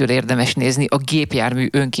 1961-től érdemes nézni a gépjármű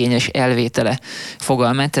önkényes elvétele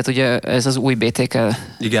fogalmát, tehát ugye ez az új BTK.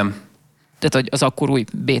 Igen. Tehát az akkor új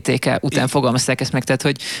BTK után fogalmazták ezt meg,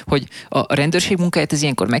 tehát hogy a rendőrség munkáját ez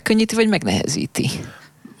ilyenkor megkönnyíti, vagy megnehezíti?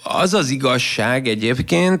 Az az igazság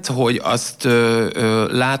egyébként, hogy azt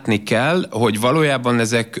látni kell, hogy valójában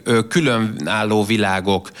ezek különálló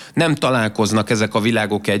világok. Nem találkoznak ezek a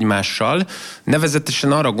világok egymással.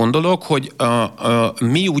 Nevezetesen arra gondolok, hogy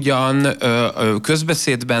mi ugyan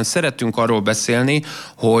közbeszédben szeretünk arról beszélni,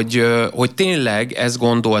 hogy tényleg ezt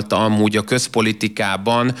gondolta amúgy a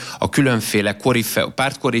közpolitikában a különféle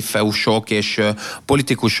pártkorifeusok és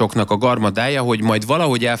politikusoknak a garmadája, hogy majd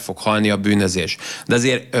valahogy el fog halni a bűnözés. De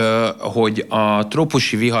azért hogy a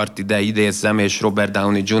trópusi vihart ide idézzem, és Robert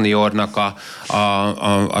Downey Jr.-nak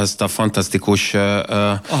azt a fantasztikus...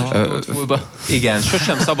 igen,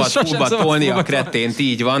 sosem szabad túlba tolni a kretént,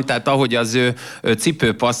 így van, tehát ahogy az ő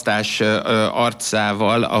cipőpasztás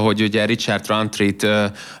arcával, ahogy ugye Richard Rantrit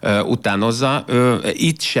utánozza,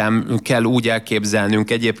 itt sem kell úgy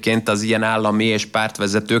elképzelnünk egyébként az ilyen állami és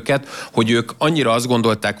pártvezetőket, hogy ők annyira azt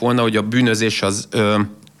gondolták volna, hogy a bűnözés az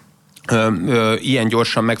ilyen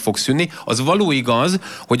gyorsan meg fog szűnni. Az való igaz,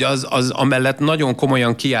 hogy az amellett nagyon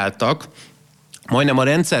komolyan kiálltak, majdnem a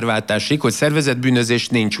rendszerváltásig, hogy szervezett bűnözés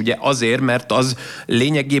nincs. Ugye azért, mert az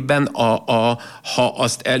lényegében, ha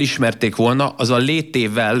azt elismerték volna, az a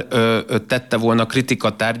létével tette volna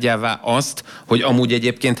kritika tárgyává azt, hogy amúgy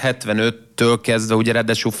egyébként 75 től kezdve, ugye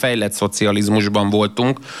ráadásul fejlett szocializmusban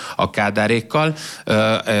voltunk a Kádárékkal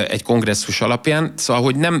egy kongresszus alapján, szóval,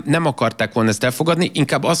 hogy nem akarták volna ezt elfogadni,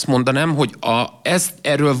 inkább azt mondanám, hogy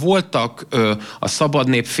erről voltak a szabad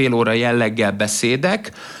nép fél óra jelleggel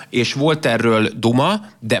beszédek, és volt erről duma,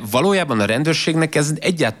 de valójában a rendőrségnek ez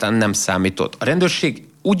egyáltalán nem számított. A rendőrség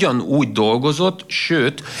ugyanúgy dolgozott,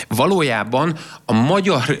 sőt, valójában a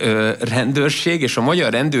magyar rendőrség és a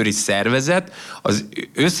magyar rendőri szervezet, az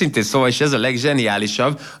őszintén szóval, és ez a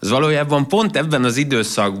legzseniálisabb, az valójában pont ebben az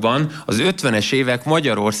időszakban, az 50-es évek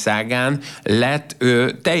Magyarországán lett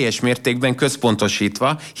teljes mértékben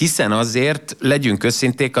központosítva, hiszen azért, legyünk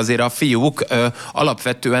őszinték, azért a fiúk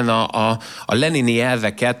alapvetően a lenini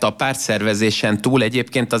elveket a pártszervezésen túl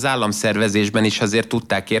egyébként az államszervezésben is azért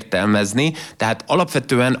tudták értelmezni, tehát alapvetően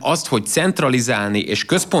azt, hogy centralizálni és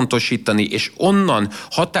központosítani, és onnan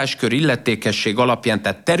hatáskör illetékesség alapján,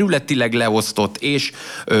 tehát területileg leosztott és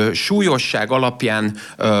súlyosság alapján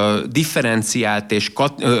differenciált és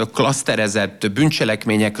klaszterezett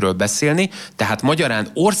bűncselekményekről beszélni, tehát magyarán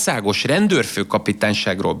országos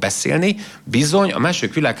rendőrfőkapitányságról beszélni, bizony a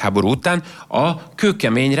második világháború után a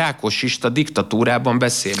kőkemény rákosista diktatúrában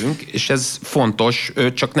beszélünk, és ez fontos,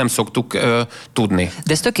 csak nem szoktuk tudni.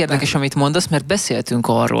 De ez tök érdekes, amit mondasz, mert beszéltünk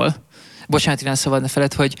arról, bocsánat, Iván, szabad ne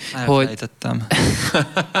feled, hogy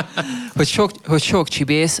sok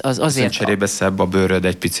csibész az azért... Cserébe szebb a bőröd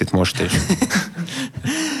egy picit most is.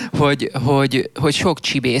 hogy sok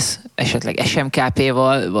csibész esetleg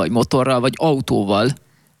SMKP-val, vagy motorral, vagy autóval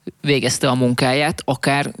végezte a munkáját,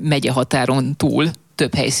 akár megyehatáron túl,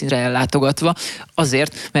 több helyszínre ellátogatva,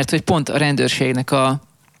 azért, mert hogy pont a rendőrségnek a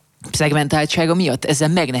szegmentáltsága miatt ezzel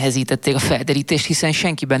megnehezítették a felderítést, hiszen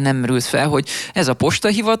senkiben nem merült fel, hogy ez a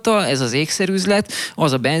postahivatal, ez az ékszerüzlet,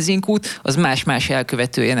 az a benzinkút, az más-más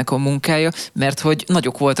elkövetőjének a munkája, mert hogy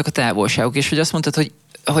nagyok voltak a távolságok, és hogy azt mondtad,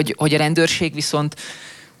 hogy a rendőrség viszont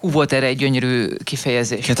volt erre egy gyönyörű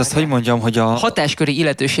kifejezés. Hát azt hogy mondjam, hogy a hatásköri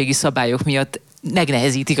illetőségi szabályok miatt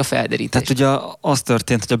megnehezítik a felderítést. Tehát ugye az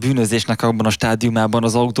történt, hogy a bűnözésnek abban a stádiumában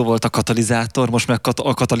az autó volt a katalizátor, most meg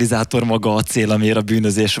a katalizátor maga a cél, amire a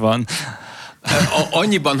bűnözés van.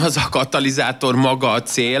 Annyiban az a katalizátor maga a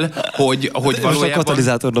cél, hogy valójában... Most a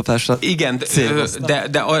katalizátorlopásra igen,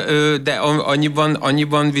 de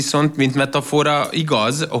annyiban viszont, mint metafora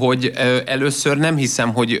igaz, hogy először nem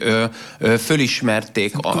hiszem, hogy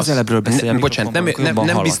fölismerték azt. Közelebbről beszélni. Bocsánat,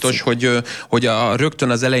 nem biztos, hogy rögtön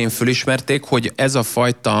az elején fölismerték, hogy ez a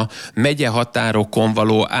fajta megyehatárokon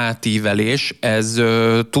való átívelés, ez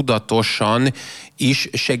tudatosan is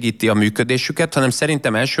segíti a működésüket, hanem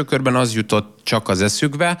szerintem első körben az jutott csak az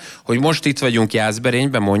eszükbe, hogy most itt vagyunk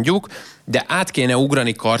Jászberényben mondjuk, de át kéne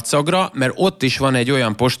ugrani Karcagra, mert ott is van egy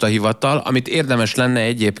olyan postahivatal, amit érdemes lenne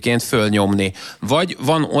egyébként fölnyomni. Vagy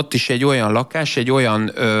van ott is egy olyan lakás, egy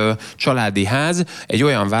olyan családi ház, egy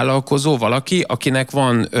olyan vállalkozó, valaki, akinek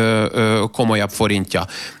van komolyabb forintja.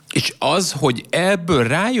 És az, hogy ebből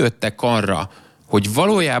rájöttek arra, hogy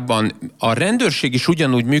valójában a rendőrség is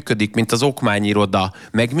ugyanúgy működik, mint az okmányiroda,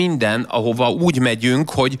 meg minden, ahova úgy megyünk,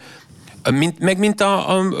 hogy mint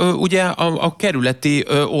ugye a kerületi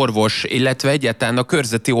orvos, illetve egyáltalán a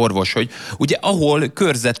körzeti orvos, hogy ugye ahol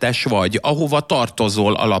körzetes vagy, ahova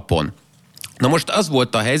tartozol alapon. Na most az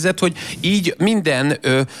volt a helyzet, hogy így minden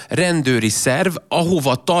rendőri szerv,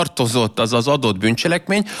 ahova tartozott az az adott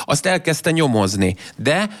bűncselekmény, azt elkezdte nyomozni.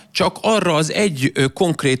 De csak arra az egy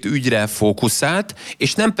konkrét ügyre fókuszált,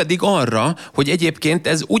 és nem pedig arra, hogy egyébként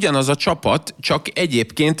ez ugyanaz a csapat, csak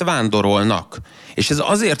egyébként vándorolnak. És ez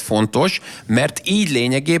azért fontos, mert így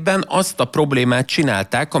lényegében azt a problémát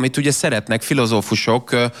csinálták, amit ugye szeretnek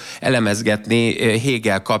filozófusok elemezgetni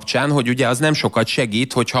Hegel kapcsán, hogy ugye az nem sokat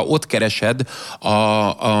segít, hogyha ott keresed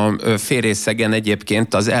a félrészegen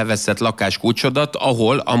egyébként az elveszett lakáskulcsodat,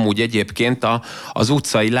 ahol amúgy egyébként az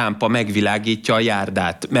utcai lámpa megvilágítja a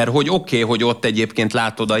járdát. Mert hogy oké, hogy ott egyébként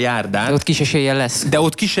látod a járdát. De ott kis eséllyel lesz. De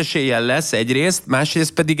ott kis eséllyel lesz egyrészt,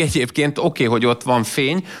 másrészt pedig egyébként oké, hogy ott van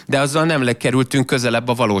fény, de azzal nem lekerültünk közelebb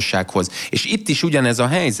a valósághoz. És itt is ugyanez a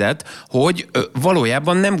helyzet, hogy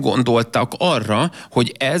valójában nem gondoltak arra,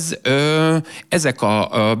 hogy ezek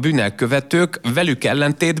a bűnelkövetők velük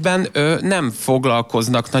ellentétben nem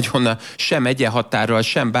foglalkoznak nagyon sem egyenhatárral,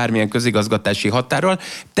 sem bármilyen közigazgatási határral.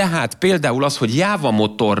 Tehát például az, hogy Jáva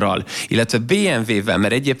motorral, illetve BMW-vel,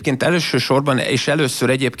 mert egyébként elsősorban és először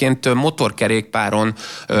egyébként motorkerékpáron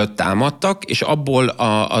támadtak, és abból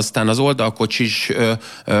aztán az oldalkocsis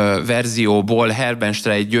verzióból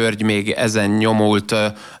Herbenstreit György még ezen nyomult,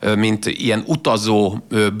 mint ilyen utazó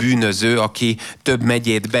bűnöző, aki több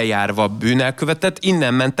megyét bejárva bűnelkövetett,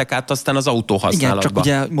 innen mentek át aztán az autóhasználatba. Igen,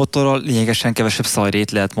 csak ugye motorral lényegesen kevesebb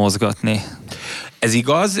szajrét lehet mozgatni. Ez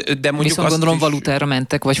igaz, de mondjuk viszont gondolom valutára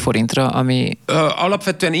mentek, vagy forintra, ami...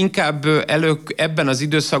 Alapvetően inkább ebben az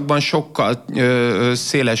időszakban sokkal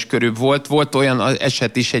széles körűbb volt. Volt olyan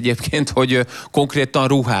eset is egyébként, hogy konkrétan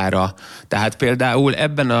ruhára. Tehát például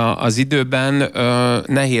ebben az időben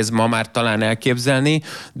nehéz ma már talán elképzelni,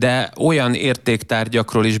 de olyan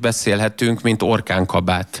értéktárgyakról is beszélhetünk, mint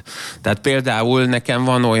orkánkabát. Tehát például nekem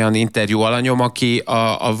van olyan interjú alanyom, aki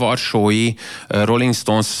a varsói Rolling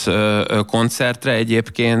Stones koncertre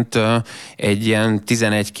egyébként egy ilyen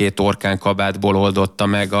 11-2 orkánkabátból oldotta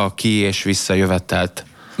meg a ki- és visszajövetelt.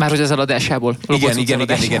 Már hogy az eladásából?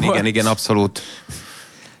 Igen, abszolút.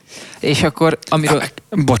 És akkor, amiről...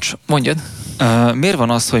 Bocs. Mondjad. Miért van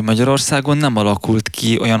az, hogy Magyarországon nem alakult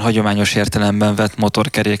ki olyan hagyományos értelemben vett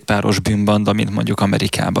motorkerékpáros bűnbanda, mint mondjuk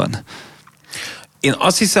Amerikában? Én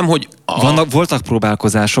azt hiszem, hogy... Voltak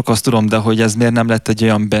próbálkozások, azt tudom, de hogy ez miért nem lett egy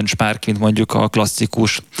olyan benchmark, mint mondjuk a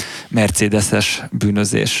klasszikus mercedeses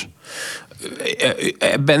bűnözés?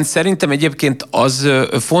 Ebben szerintem egyébként az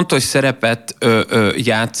fontos szerepet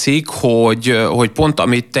játszik, hogy pont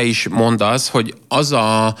amit te is mondasz, hogy az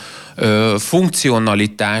a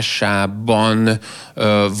funkcionalitásában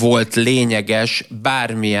volt lényeges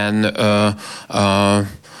bármilyen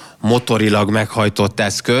motorilag meghajtott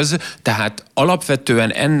eszköz, tehát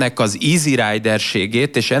alapvetően ennek az easy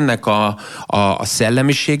riderségét és ennek a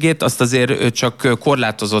szellemiségét azt azért csak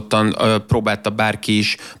korlátozottan próbálta bárki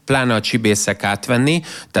is, pláne a csibészek átvenni.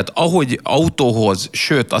 Tehát ahogy autóhoz,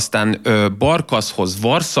 sőt aztán Barkaszhoz,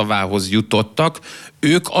 Varszavához jutottak,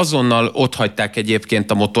 ők azonnal otthagyták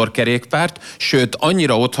egyébként a motorkerékpárt, sőt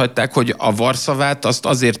annyira otthagyták, hogy a Varszavát azt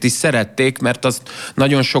azért is szerették, mert azt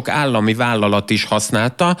nagyon sok állami vállalat is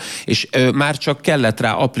használta, és már csak kellett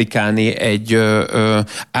rá applikálni egy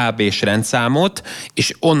AB-s rendszámot,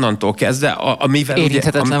 és onnantól kezdve, amivel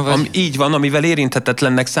érinthetetlen így van, amivel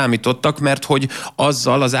érinthetetlennek számítottak, mert hogy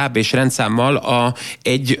azzal az AB-s rendszámmal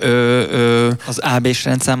az AB-s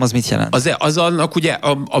rendszám az mit jelent? Az annak ugye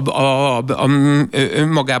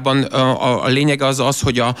önmagában a lényeg az,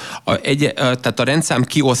 hogy tehát a rendszám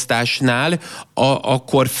kiosztásnál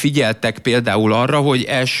akkor figyeltek például arra, hogy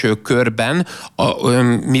első körben,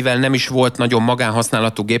 mivel nem is volt nagyon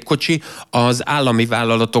magánhasználatú gépkocsi, az állami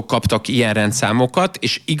vállalatok kaptak ilyen rendszámokat,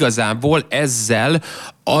 és igazából ezzel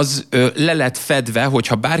az le lett fedve,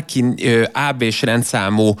 hogyha bárki AB-s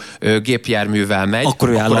rendszámú gépjárművel megy. Akkor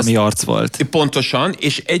ő állami arc volt. Pontosan,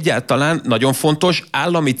 és egyáltalán nagyon fontos,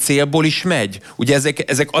 állami célból is megy. Ugye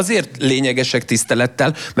ezek azért lényegesek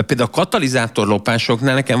tisztelettel, mert például a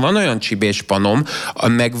katalizátorlopásoknál nekem van olyan csibés panom,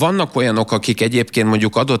 meg vannak olyanok, akik egyébként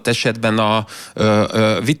mondjuk adott esetben a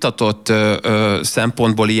vitatott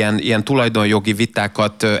szempontból ilyen tulajdonjogi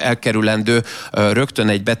vitákat elkerülendő rögtön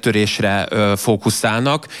egy betörésre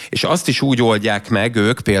fókuszálnak, és azt is úgy oldják meg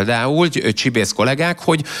ők például, csibész kollégák,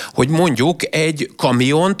 hogy mondjuk egy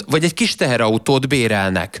kamiont, vagy egy kis teherautót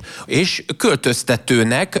bérelnek, és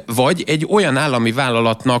költöztetőnek, vagy egy olyan állami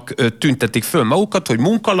vállalatnak tüntetik föl magukat, hogy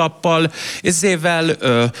munkalappal,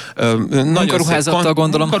 munkaruházattal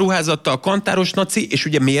gondolom. Munkaruházattal, kantáros naci, és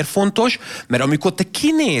ugye miért fontos? Mert amikor te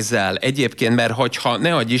kinézel egyébként, mert hogyha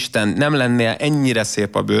ne adj Isten, nem lennél ennyire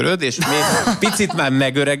szép a bőröd, és még picit már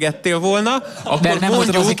megöregedtél volna, akkor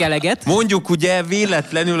mondjuk ugye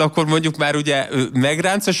véletlenül, akkor mondjuk már ugye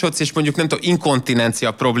megráncosodsz, és mondjuk nem tudom,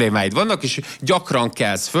 inkontinencia problémáid vannak, és gyakran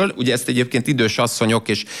kelsz föl, ugye ezt egyébként idős asszonyok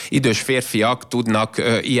és idős férfiak tudnak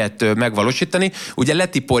ilyet megvalósítani, ugye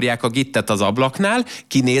letiporják a gittet az ablaknál,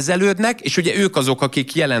 kinézelődnek, és ugye ők azok,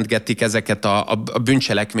 akik jelentgetik ezeket a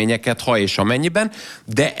bűncselekményeket, ha és amennyiben,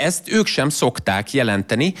 de ezt ők sem szokták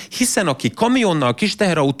jelenteni, hiszen aki kamionnal, kis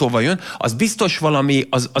teherautóval jön, az biztos valami,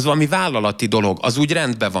 az valami vállalati dolog, az úgy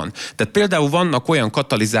rendben van. Tehát például vannak olyan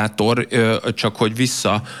katalizátor, csak hogy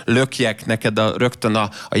visszalökjek neked rögtön a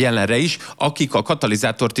jelenre is, akik a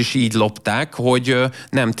katalizátort is így lopták, hogy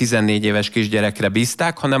nem 14 éves kisgyerekre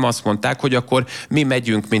bízták, hanem azt mondták, hogy akkor mi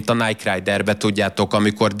megyünk, mint a Nike Riderbe, tudjátok,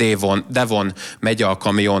 amikor Devon megy a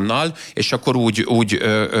kamionnal, és akkor úgy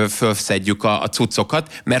fölszedjük a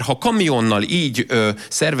cuccokat, mert ha kamionnal így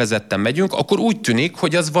szervezetten megyünk, akkor úgy tűnik,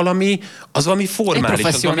 hogy az valami formális,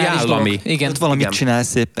 az valami állami. Igen, valamit csinál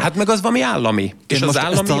szépen. Hát meg az valami állami. És az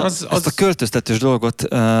állami az... Ezt a költöztetős dolgot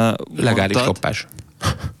legális lopás.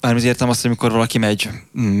 Mármint értem azt, hogy amikor valaki megy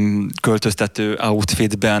költöztető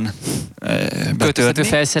outfitben költöztető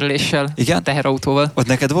felszereléssel, igen? teherautóval. Ott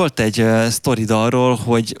neked volt egy sztorid arról,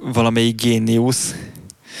 hogy valamelyik géniusz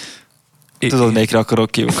Tudod, melyikre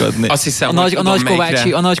akarok kiukadni. Azt hiszem, a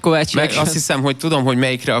Nagy Kovácsi. Azt hiszem, hogy tudom, hogy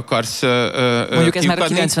melyikre akarsz mondjuk ez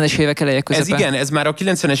kiukadni. már a 90-es évek eleje közepe. Ez már a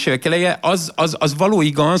 90-es évek eleje. Az való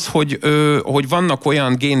igaz, hogy vannak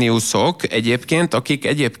olyan géniuszok egyébként, akik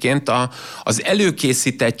egyébként az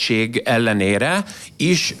előkészítettség ellenére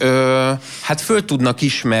is hát föl tudnak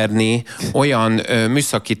ismerni olyan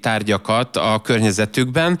műszaki tárgyakat a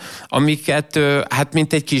környezetükben, amiket hát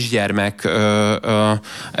mint egy kisgyermek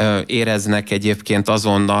éreznek egyébként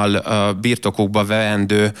azonnal birtokukba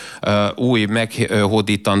veendő új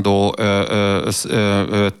meghódítandó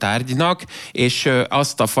tárgynak, és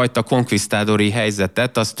azt a fajta konkvisztádori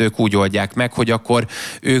helyzetet, azt ők úgy oldják meg, hogy akkor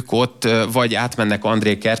ők ott vagy átmennek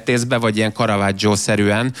André kertészbe, vagy ilyen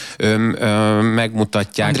Caravaggio-szerűen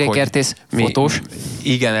megmutatják, André kertész fotós.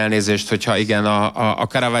 Igen, elnézést, hogyha igen, a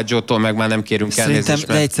Caravaggio-tól meg már nem kérünk elnézést.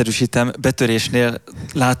 Szerintem leegyszerűsítem, betörésnél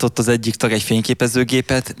látott az egyik tag egy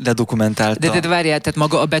fényképezőgépet, ledokumentálta. De várjál, tehát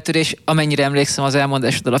maga a betörés, amennyire emlékszem az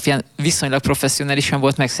elmondásod alapján, viszonylag professzionálisan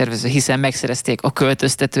volt megszervezve, hiszen megszerezték a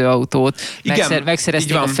költöztető autót,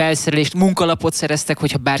 megszerezték a felszerelést, munkalapot szereztek,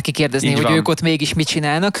 hogyha bárki kérdezné, hogy ők ott mégis mit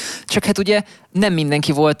csinálnak. Csak hát ugye nem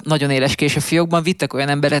mindenki volt nagyon éleskés a fiókban, vittek olyan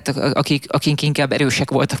emberek, akik inkább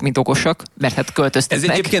erősek voltak, mint okosak, mert hát költöztetnek.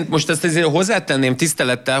 Ez egyébként most ezt azért hozzátenném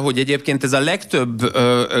tisztelettel, hogy egyébként ez a legtöbb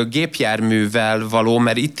gépjárművel való,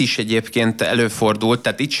 mert itt is egyébként előfordult,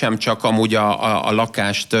 tehát itt sem csak amúgy a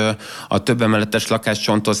lakást, a többemeletes lakást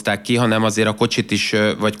csontozták ki, hanem azért a kocsit is,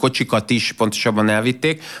 vagy kocsikat is pontosabban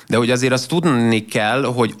elvitték, de hogy azért azt tudni kell,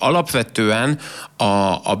 hogy alapvetően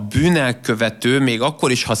a bűnelkövető még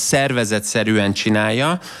akkor is, ha szervezetszerűen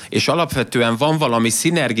csinálja, és alapvetően van valami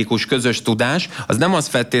szinergikus közös tudás, az nem az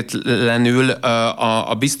feltétlenül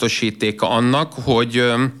a biztosítéka annak, hogy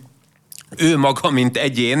ő maga, mint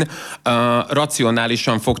egyén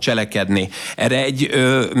racionálisan fog cselekedni. Erre egy...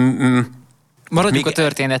 Maradjunk a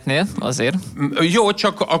történetnél azért. Jó,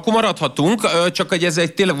 csak akkor maradhatunk, csak hogy ez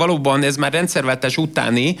egy tényleg valóban, ez már rendszerváltás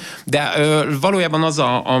utáni, de valójában az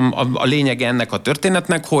a lényege ennek a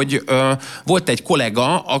történetnek, hogy volt egy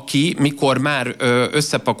kollega, aki mikor már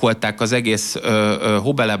összepakolták az egész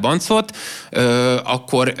hobelebancot,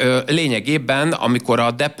 akkor lényegében, amikor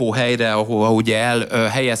a depóhelyre, ahova ugye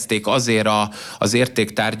elhelyezték azért az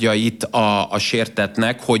értéktárgyait a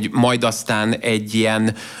sértettnek, hogy majd aztán egy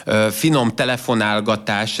ilyen finom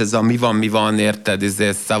telefonálgatás, ez a mi van, érted,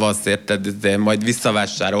 szavasz, érted, majd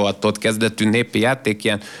visszavásárolhatod kezdetű népi játék,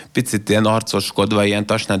 ilyen picit ilyen arcoskodva, ilyen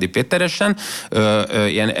Tasnádi Péteresen,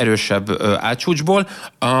 ilyen erősebb átsúcsból,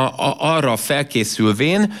 arra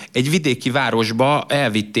felkészülvén egy vidéki városba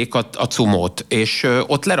elvitték a cumót, és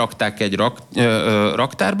ott lerakták egy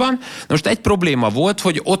raktárban. Most egy probléma volt,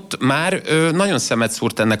 hogy ott már nagyon szemet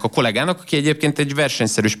szúrt ennek a kollégának, aki egyébként egy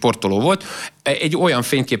versenyszerű sportoló volt, egy olyan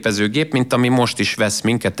fényképezőgép, mint ami most is vesz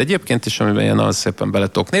minket egyébként, és amiben ilyen nagyon szépen bele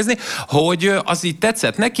tudok nézni, hogy az így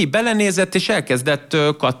tetszett neki, belenézett, és elkezdett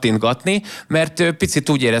kattintgatni, mert picit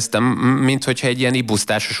úgy éreztem, minthogyha egy ilyen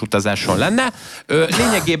ibusztásos utazáson lenne.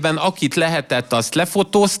 Lényegében akit lehetett, azt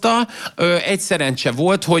lefotózta. Egy szerencse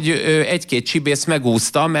volt, hogy egy-két csibész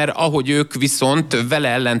megúszta, mert ahogy ők viszont vele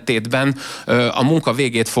ellentétben a munka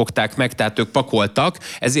végét fogták meg, tehát ők pakoltak,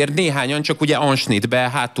 ezért néhányan csak ugye ansnitbe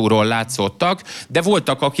hátulról látszottak, de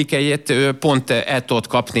voltak, akik pont el tudott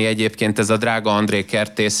kapni egyébként ez a drága André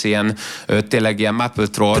kertész ilyen tényleg ilyen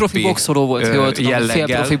Mapplethorpe profi boxoló volt, jól tudom, fél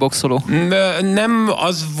profi boxoló. Nem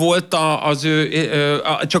az volt az ő,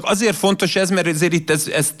 csak azért fontos ez, mert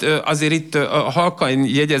azért itt halkan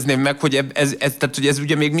jegyezném meg, hogy tehát, hogy ez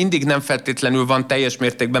ugye még mindig nem feltétlenül van teljes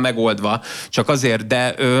mértékben megoldva, csak azért,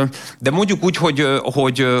 de mondjuk úgy,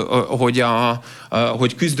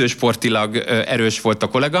 hogy küzdősportilag erős volt a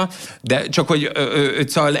kollega, de csak hogy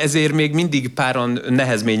szóval ezért még mindig páran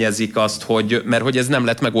nehezményezik azt, mert hogy ez nem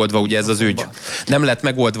lett megoldva ugye ez az ügy. Nem lett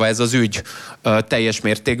megoldva ez az ügy teljes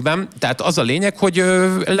mértékben. Tehát az a lényeg, hogy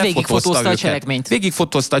végigfotózta a cselekményt.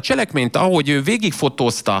 Végigfotózta a cselekményt, ahogy ő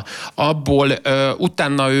végigfotózta, abból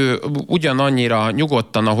utána ő ugyanannyira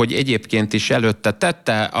nyugodtan, ahogy egyébként is előtte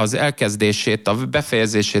tette, az elkezdését, a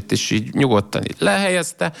befejezését is így nyugodtan itt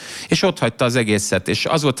lehelyezte, és ott hagyta az egészet. És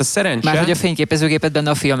az volt a szerencse... Már hogy a fényképezőgépet benne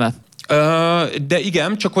a filmet. De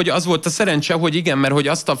igen, csak hogy az volt a szerencse, hogy igen, mert hogy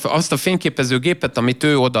azt a fényképezőgépet, amit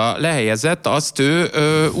ő oda lehelyezett, azt ő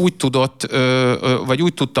úgy tudott, vagy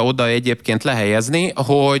úgy tudta oda egyébként lehelyezni,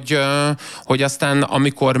 hogy aztán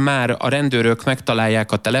amikor már a rendőrök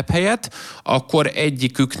megtalálják a telephelyet, akkor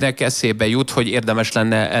egyiküknek eszébe jut, hogy érdemes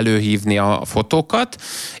lenne előhívni a fotókat,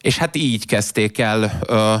 és hát így kezdték el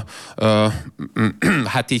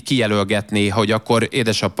hát így kijelölgetni, hogy akkor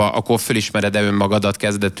édesapa, akkor fölismered-e önmagadat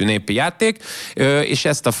kezdetű népi játék, és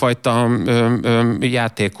ezt a fajta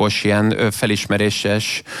játékos, ilyen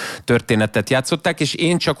felismeréses történetet játszották, és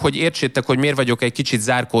én csak, hogy értsétek, hogy miért vagyok egy kicsit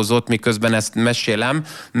zárkózott, miközben ezt mesélem,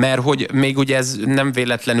 mert hogy még ugye ez nem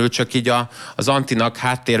véletlenül csak így az Antinak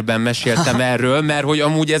háttérben meséltem erről, mert hogy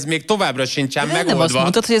amúgy ez még továbbra sincsen megoldva. Nem azt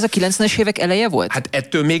mondtad, hogy ez a 90-es évek eleje volt? Hát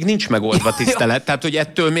ettől még nincs megoldva, tisztelet. Tehát, hogy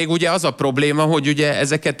ettől még ugye az a probléma, hogy ugye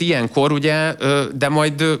ezeket ilyenkor, ugye, de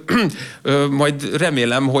majd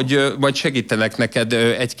remélem, hogy majd segítenek neked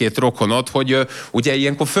egy-két rokonot, hogy ugye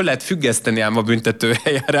ilyenkor föl lehet függeszteni ám a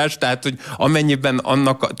büntetőeljárást, tehát, hogy amennyiben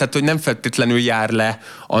annak, tehát, hogy nem feltétlenül jár le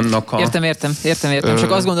annak a... Értem.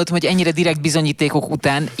 Csak azt gondoltam, hogy ennyire direkt bizonyítékok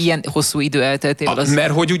után ilyen hosszú idő elteltével az...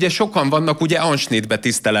 Mert hogy ugye sokan vannak ugye ansnitbe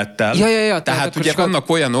tisztelettel. Ja. Tehát ugye vannak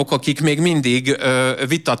olyanok, akik még mindig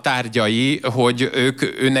vita tárgyai, hogy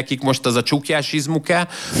ő nekik most az a csukjásizmuke,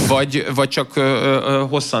 vagy csak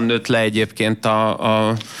hosszan nőtt le egyébként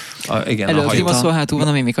igen, a hajó. Előtt hátul van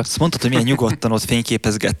a mimika. Azt mondtad, hogy milyen nyugodtan ott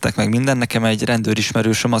fényképezgettek meg minden. Nekem egy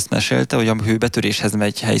rendőrismerősöm azt mesélte, hogy amikor ő betöréshez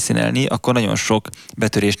megy helyszínelni, akkor nagyon sok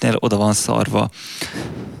betörésnél oda van szarva.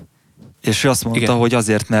 És ő azt mondta, igen, hogy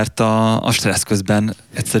azért, mert a stressz közben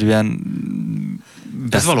egyszerűen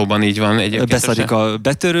ez valóban így van egyébként. Beszarik a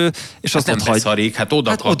betörő, és azt nem beszarik, hát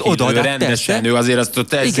oda rendesen, ő azért azt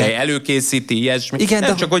ott előkészíti, ilyesmi. Igen,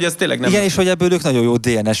 nem, csak hogy ez tényleg nem... Igen, és hogy ebből ők nagyon jó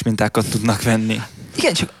DNS mintákat tudnak venni.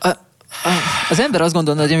 Igen, csak az ember azt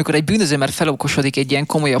gondolna, hogy amikor egy bűnöző már felokosodik egy ilyen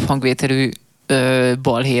komolyabb hangvételű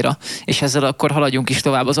balhéra, és ezzel akkor haladjunk is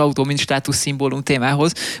tovább az autó, mint státuszszimbólum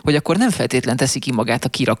témához, hogy akkor nem feltétlen teszi ki magát a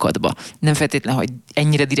kirakatba. Nem feltétlen, hogy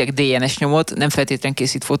ennyire direkt DNS nyomot, nem feltétlen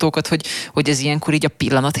készít fotókat, hogy ez ilyenkor így a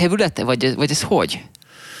pillanathevülete, vagy ez hogy?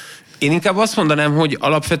 Én inkább azt mondanám, hogy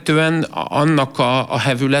alapvetően annak a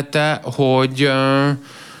hevülete, hogy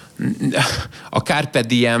a carpe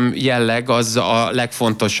diem jelleg az a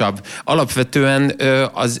legfontosabb. Alapvetően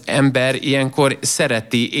az ember ilyenkor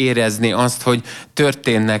szereti érezni azt, hogy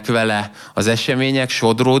történnek vele az események,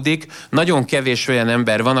 sodródik. Nagyon kevés olyan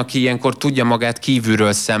ember van, aki ilyenkor tudja magát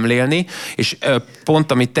kívülről szemlélni, és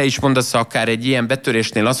pont amit te is mondasz, akár egy ilyen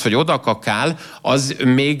betörésnél az, hogy odakakál, az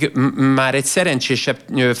még már egy szerencsésebb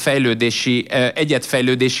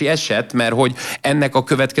egyetfejlődési eset, mert hogy ennek a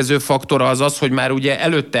következő faktora az, hogy már ugye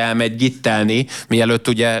előtte elmegy gittelni, mielőtt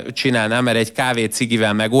ugye csinálná, mert egy kávé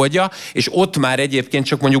cigivel megoldja, és ott már egyébként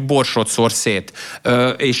csak mondjuk borsot szór szét.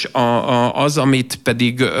 És az, amit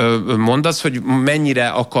pedig mondasz, hogy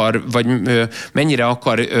mennyire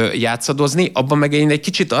akar játszadozni, abban meg én egy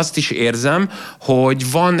kicsit azt is érzem,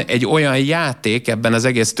 hogy van egy olyan játék ebben az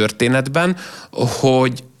egész történetben,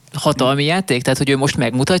 hogy hatalmi játék? Tehát, hogy ő most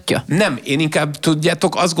megmutatja? Nem, én inkább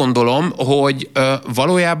tudjátok, azt gondolom, hogy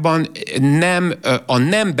valójában a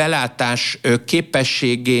nem belátás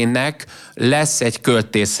képességének lesz egy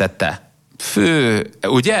költészete.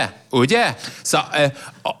 Ugye? Szóval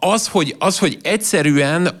az, hogy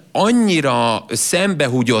egyszerűen annyira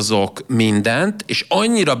szembehugyozok mindent, és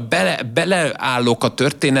annyira beleállok a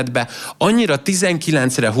történetbe, annyira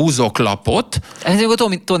 19-re húzok lapot. Ez a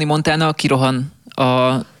Tony Montana kirohan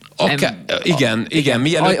Igen,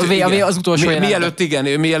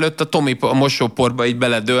 mielőtt a Tomi a mosóporba így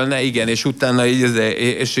beledőlne, igen, és utána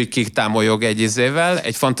így kitámolyog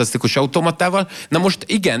egy fantasztikus automatával. Na most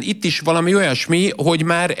igen, itt is valami olyasmi, hogy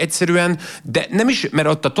már egyszerűen, de nem is, mert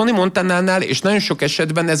ott a Tony Montanánál, és nagyon sok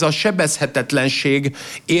esetben ez a sebezhetetlenség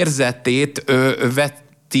érzetét vett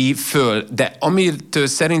föl, de amit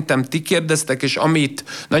szerintem ti kérdeztek, és amit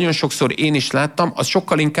nagyon sokszor én is láttam, az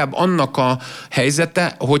sokkal inkább annak a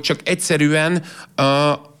helyzete, hogy csak egyszerűen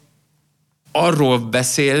arról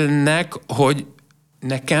beszélnek, hogy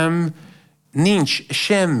nekem nincs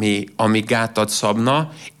semmi, ami gátat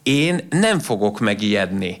szabna, én nem fogok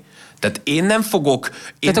megijedni. Tehát én nem fogok...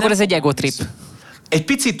 Tehát akkor ez egy egotrip. Egy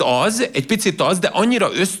picit az, de annyira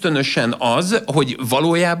ösztönösen az, hogy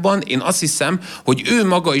valójában én azt hiszem, hogy ő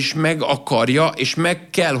maga is meg akarja, és meg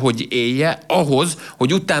kell, hogy élje ahhoz,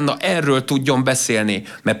 hogy utána erről tudjon beszélni.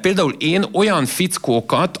 Mert például én olyan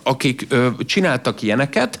fickókat, akik csináltak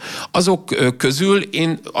ilyeneket, azok közül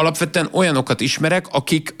én alapvetően olyanokat ismerek,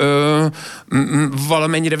 akik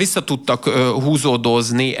valamennyire vissza tudtak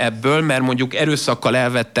húzódozni ebből, mert mondjuk erőszakkal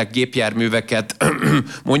elvettek gépjárműveket,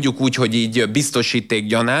 mondjuk úgy, hogy így biztosít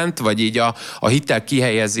gyanánt, vagy így a hitel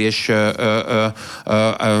kihelyezés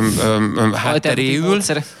hátteréül.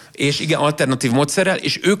 és igen, alternatív módszerrel,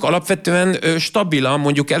 és ők alapvetően stabilan,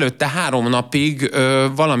 mondjuk előtte 3 napig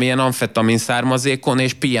valamilyen amfetamin származékon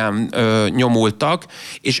és pián nyomultak,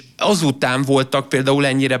 és azután voltak például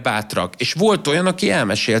ennyire bátrak. És volt olyan, aki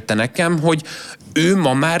elmesélte nekem, hogy ő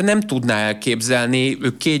ma már nem tudná elképzelni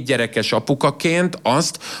 2 gyerekes apukaként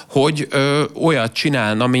azt, hogy olyat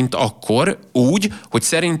csinálna, mint akkor, úgy, hogy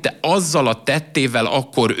szerinte azzal a tettével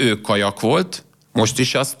akkor ő kajak volt. Most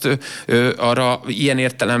is azt arra ilyen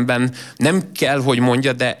értelemben nem kell, hogy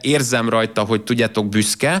mondja, de érzem rajta, hogy tudjátok,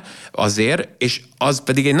 büszke azért, és az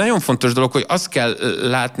pedig egy nagyon fontos dolog, hogy azt kell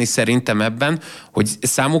látni szerintem ebben, hogy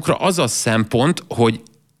számukra az a szempont, hogy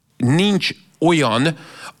nincs olyan,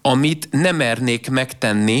 amit nem mernék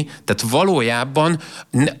megtenni, tehát valójában,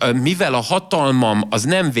 mivel a hatalmam az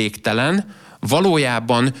nem végtelen,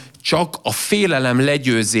 valójában csak a félelem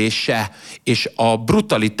legyőzése és a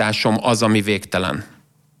brutalitásom az, ami végtelen.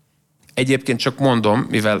 Egyébként csak mondom,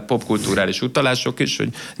 mivel popkulturális utalások is, hogy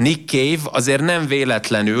Nick Cave azért nem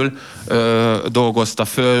véletlenül dolgozta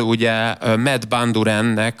föl ugye Matt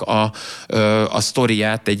Bandurennek a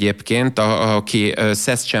sztoriát egyébként, aki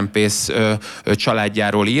szeszcsempész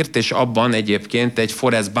családjáról írt, és abban egyébként egy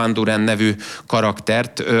Forrest Banduren nevű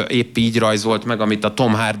karaktert épp így rajzolt meg, amit a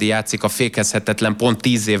Tom Hardy játszik a Fékezhetetlen pont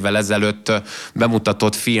 10 évvel ezelőtt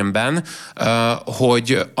bemutatott filmben,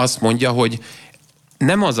 hogy azt mondja, hogy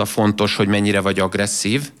nem az a fontos, hogy mennyire vagy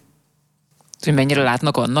agresszív. Hogy mennyire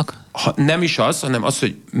látnak annak? Nem is az, hanem az,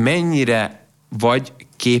 hogy mennyire vagy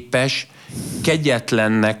képes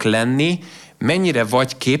kegyetlennek lenni, mennyire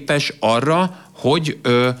vagy képes arra, hogy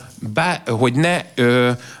ne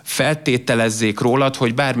feltételezzék rólad,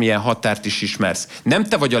 hogy bármilyen határt is ismersz. Nem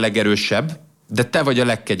te vagy a legerősebb, de te vagy a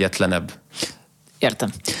legkegyetlenebb. Értem.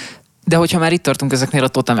 De hogyha már itt tartunk ezeknél a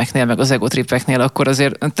totemeknél, meg az egotrippeknél, akkor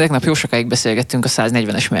azért tegnap jó sokáig beszélgettünk a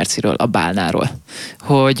 140-es Merciről, a bálnáról.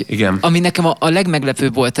 Hogy igen. Ami nekem a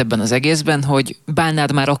legmeglepőbb volt ebben az egészben, hogy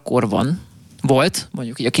bálnád már akkor volt,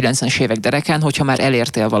 mondjuk így a 90-es évek derekán, hogyha már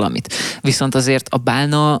elértél valamit. Viszont azért a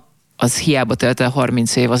bálna az hiába telt el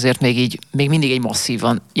 30 év, azért még mindig egy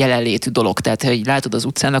masszívan jelenlétű dolog. Tehát, ha így látod az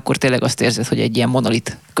utcán, akkor tényleg azt érzed, hogy egy ilyen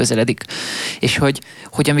monolit közeledik. És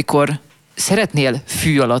hogy amikor szeretnél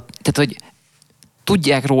fű alatt, tehát hogy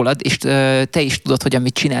tudják rólad, és te is tudod, hogy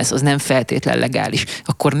amit csinálsz, az nem feltétlen legális,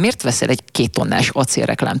 akkor miért veszel egy 2 tonnás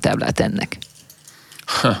acélreklámtáblát ennek?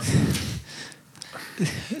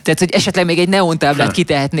 Tehát, hogy esetleg még egy neontáblát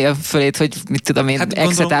kitehetnél fölét, hogy mit tudom én,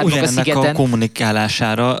 exet átmog a szigeten. A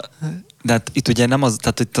kommunikálására, de hát itt ugye nem az,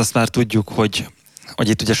 tehát itt azt már tudjuk, hogy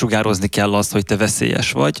itt ugye sugározni kell azt, hogy te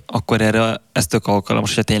veszélyes vagy, akkor erre ez tök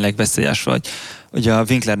alkalmas, hogy tényleg veszélyes vagy. Ugye a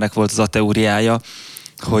Winklernek volt az a teóriája,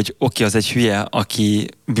 hogy oké, az egy hülye, aki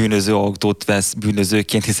bűnöző autót vesz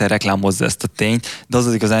bűnözőként, hiszen reklámozza ezt a tényt, de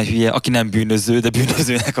az igazán hülye, aki nem bűnöző, de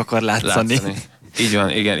bűnözőnek akar látszani. Így van,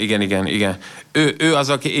 igen. Ő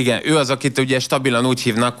az, akit ugye stabilan úgy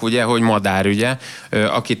hívnak, ugye, hogy madár, ugye,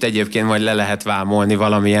 akit egyébként majd le lehet vámolni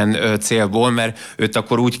valamilyen célból, mert őt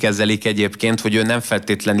akkor úgy kezelik egyébként, hogy ő nem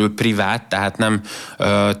feltétlenül privát, tehát nem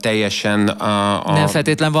teljesen Nem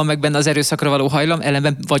feltétlen van meg benne az erőszakra való hajlam,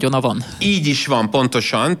 ellenben vagyona van. Így is van,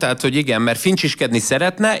 pontosan, tehát, hogy igen, mert fincsiskedni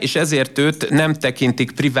szeretne, és ezért őt nem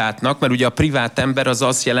tekintik privátnak, mert ugye a privát ember az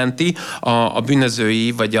azt jelenti a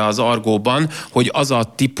bűnözői, vagy az argóban, hogy az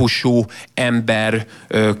a típusú ember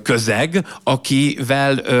közeg,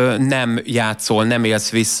 akivel nem játszol, nem élsz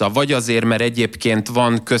vissza. Vagy azért, mert egyébként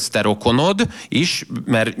van közte rokonod is,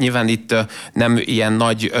 mert nyilván itt nem ilyen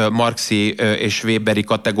nagy marxi és weberi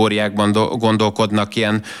kategóriákban gondolkodnak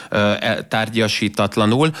ilyen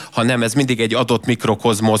tárgyasítatlanul, hanem ez mindig egy adott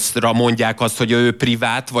mikrokozmoszra mondják azt, hogy ő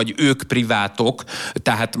privát, vagy ők privátok,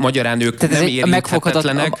 tehát magyarán ők tehát nem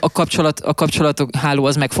érinthetetlenek. A kapcsolatok háló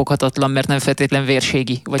az megfoghatatlan, mert nem feltétlen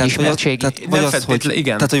vérségi, vagy tehát ismertségi.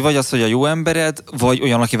 Tehát, hogy vagy az, hogy a jó embered, vagy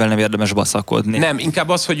olyan, akivel nem érdemes baszakodni. Nem, inkább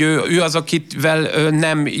az, hogy ő az, akivel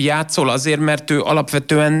nem játszol azért, mert ő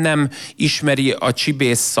alapvetően nem ismeri a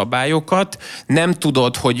csibész szabályokat, nem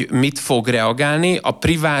tudod, hogy mit fog reagálni. A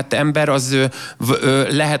privát ember az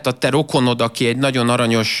lehet a te rokonod, aki egy nagyon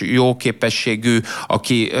aranyos, jó képességű,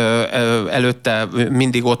 aki előtte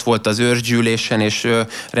mindig ott volt az őrsgyűlésen, és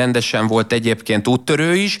rendesen volt egyébként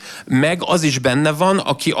úttörő is, meg az is benne van,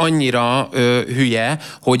 aki annyira hülye,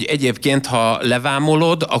 hogy egyébként, ha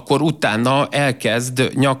levámolod, akkor utána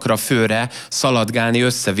elkezd nyakra főre szaladgálni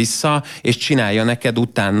össze-vissza, és csinálja neked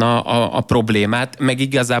utána a problémát, meg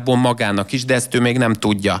igazából magának is, de ezt ő még nem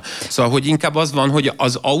tudja. Szóval, hogy inkább az van, hogy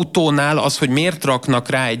az autónál az, hogy miért raknak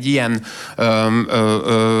rá egy ilyen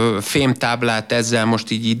fémtáblát ezzel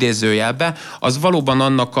most így idézőjelbe, az valóban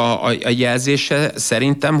annak a jelzése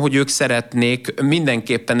szerintem, hogy ők szeretnék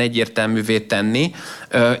mindenképpen egyértelművé tenni,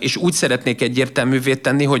 és úgy szeretnék egyértelművé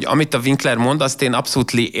tenni, hogy amit a Winkler mond, azt én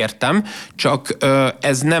abszolút értem, csak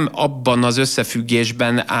ez nem abban az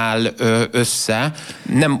összefüggésben áll össze,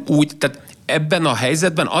 nem úgy, tehát ebben a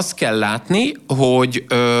helyzetben azt kell látni, hogy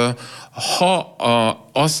ha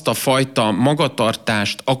azt a fajta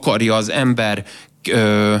magatartást akarja az ember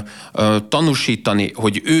tanúsítani,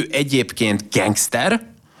 hogy ő egyébként gangster,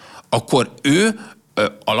 akkor ő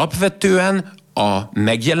alapvetően a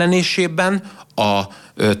megjelenésében, a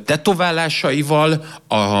tetoválásaival,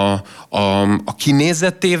 a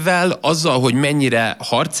kinézetével, azzal, hogy mennyire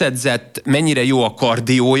harcedzett, mennyire jó a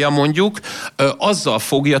kardiója mondjuk, azzal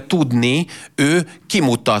fogja tudni ő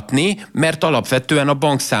kimutatni, mert alapvetően a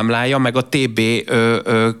bankszámlája meg a TB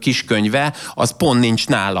kiskönyve az pont nincs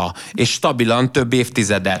nála, és stabilan több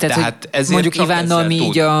évtizedet. Tehát ezért mondjuk Ivánnal mi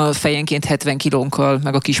így a fejenként 70 kilónkkal,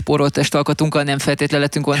 meg a kis spórolt testalkatunkkal nem feltétlenül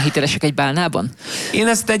lettünk olyan hitelesek egy bálnában? Én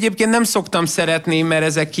ezt egyébként nem szoktam szeretni, mert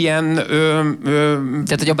ezek ilyen...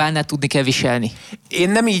 Tehát, hogy a bálnát tudni kell viselni. Én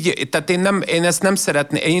nem így, tehát én ezt nem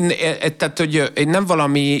szeretném, tehát, hogy én nem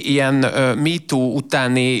valami ilyen MeToo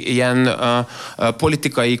utáni ilyen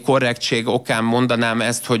politikai korrektség okán mondanám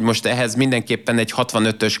ezt, hogy most ehhez mindenképpen egy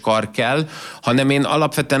 65-ös kar kell, hanem én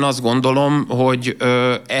alapvetően azt gondolom, hogy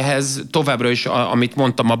ehhez továbbra is, amit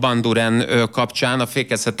mondtam a Banduren kapcsán, a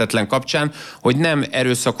fékezhetetlen kapcsán, hogy nem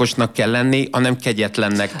erőszakosnak kell lenni, hanem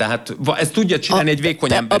kegyetlennek. Tehát ezt tudja csinálni egy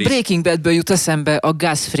vékony ember is. A Breaking Badből jut eszembe a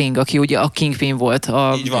Gus Fring, aki ugye a Kingpin volt,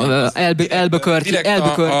 a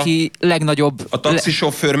Albuquerque legnagyobb... A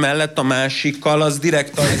taxisofőr mellett a másikkal, az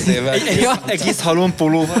direkt azért... Egész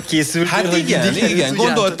halonpolóval készült. Hát igen,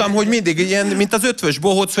 gondoltam, hogy mindig ilyen, mint az ötvös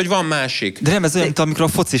bohóc, hogy van másik. De nem, ez olyan, mint amikor a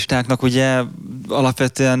focistáknak ugye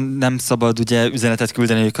alapvetően nem szabad ugye üzenetet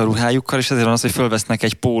küldeniük a ruhájukkal, és ezért van az, hogy fölvesznek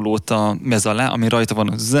egy pólót a mez alá, ami rajta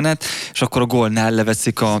van az üzenet, és akkor a gólnál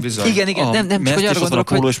leveszik a nem csak arra gondolok,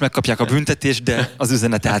 a póló, és megkapják a büntetést, de az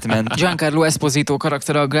üzenet átment. Giancarlo Esposito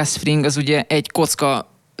karaktere, a Gus Fring, az ugye egy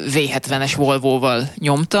kocka V70-es Volvo-val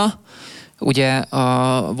nyomta, ugye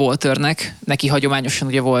a Walternek, neki hagyományosan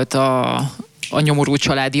ugye volt a nyomorult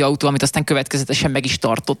családi autó, amit aztán következetesen meg is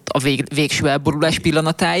tartott a végső elborulás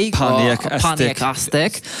pillanatáig. Pontiac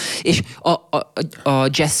Aztek. És a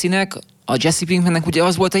Jesse-nek, a Jesse Pinkmannek ugye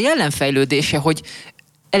az volt a jelenfejlődése, hogy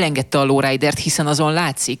elengedte a lowridert, hiszen azon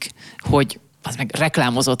látszik, hogy az meg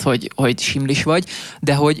reklámozott, hogy simlis vagy,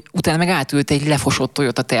 de hogy utána meg átült egy lefosott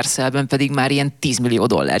Toyota Tercelben, pedig már ilyen 10 millió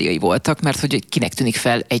dollárjai voltak, mert hogy kinek tűnik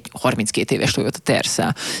fel egy 32 éves Toyota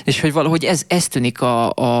Tercel. És hogy valahogy ez tűnik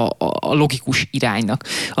a logikus iránynak.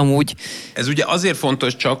 Amúgy... Ez ugye azért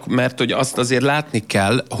fontos csak, mert hogy azt azért látni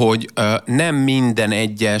kell, hogy nem minden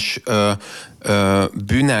egyes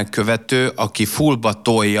bűnelkövető, aki fullba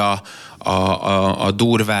tolja a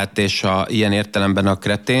durvát és ilyen értelemben a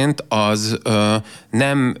kretént, az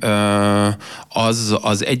nem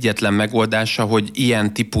az egyetlen megoldása, hogy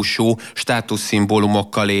ilyen típusú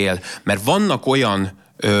státuszszimbólumokkal él. Mert vannak olyan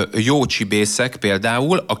jó csibészek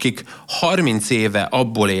például, akik 30 éve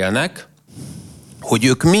abból élnek, hogy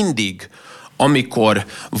ők mindig, amikor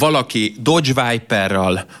valaki Dodge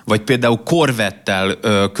Viperral, vagy például Corvette-tel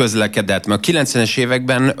közlekedett, mert a 90-es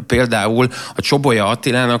években például a Csobolya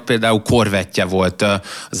Attilának például Corvette-je volt,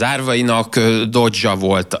 az Árvainak Dodge-a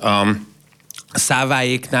volt, a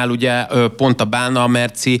Száváéknál ugye pont a Bána, a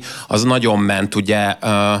Merci, az nagyon ment ugye,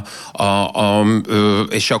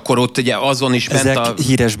 és akkor ott ugye azon is ment ezek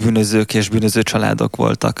híres bűnözők és bűnöző családok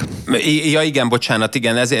voltak. Ja igen, bocsánat,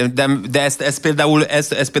 igen, de ez például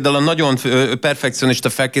a nagyon perfekcionista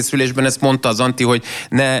felkészülésben ezt mondta az Anti, hogy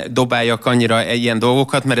ne dobáljak annyira ilyen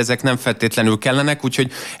dolgokat, mert ezek nem feltétlenül kellenek,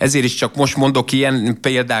 úgyhogy ezért is csak most mondok ilyen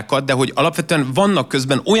példákat, de hogy alapvetően vannak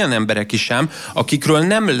közben olyan emberek is akikről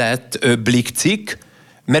nem lett blikcikk,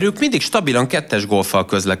 Mert ők mindig stabilan 2-es golffal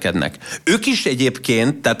közlekednek. Ők is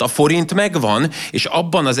egyébként, tehát a forint megvan, és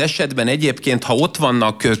abban az esetben egyébként, ha ott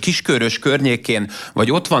vannak Kiskörös környékén,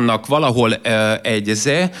 vagy ott vannak valahol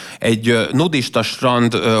egy nudista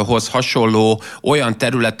strandhoz hasonló olyan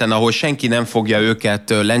területen, ahol senki nem fogja őket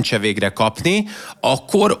lencse végre kapni,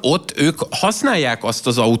 akkor ott ők használják azt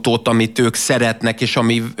az autót, amit ők szeretnek, és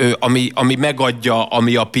ami megadja,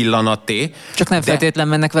 ami a pillanaté. Csak nem feltétlen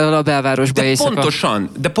mennek vele a belvárosba éjszaka.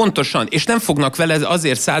 De pontosan, és nem fognak vele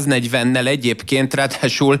azért 140-nel egyébként,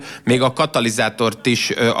 ráadásul még a katalizátort is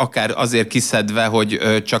akár azért kiszedve, hogy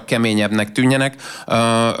csak keményebbnek tűnjenek,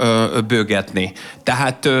 bőgetni.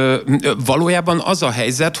 Tehát valójában az a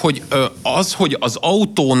helyzet, hogy hogy az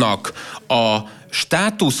autónak a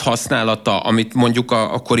státusz használata, amit mondjuk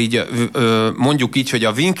akkor így mondjuk így, hogy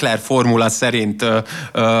a Winkler formula szerint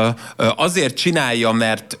azért csinálja,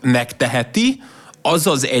 mert megteheti, az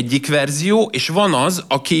az egyik verzió, és van az,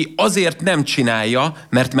 aki azért nem csinálja,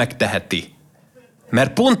 mert megteheti.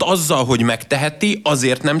 Mert pont azzal, hogy megteheti,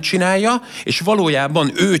 azért nem csinálja, és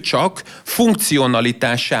valójában ő csak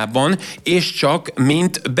funkcionalitásában, és csak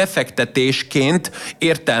mint befektetésként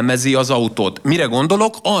értelmezi az autót. Mire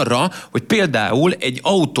gondolok? Arra, hogy például egy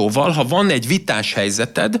autóval, ha van egy vitás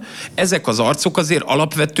helyzeted, ezek az arcok azért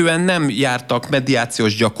alapvetően nem jártak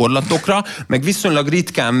mediációs gyakorlatokra, meg viszonylag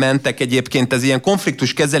ritkán mentek egyébként ez ilyen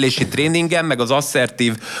konfliktuskezelési tréningen, meg az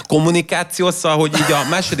asszertív kommunikációval, hogy így a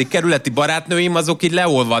második kerületi barátnőim azok így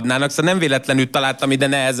leolvadnának, szóval nem véletlenül találtam ide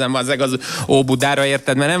nehezen az Óbudára,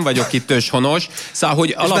 érted, mert nem vagyok itt őshonos. Szóval,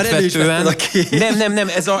 hogy alapvetően... Nem,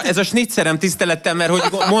 ez a snitzerem tisztelettel, mert hogy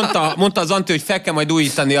mondta az Antti, hogy fel kell majd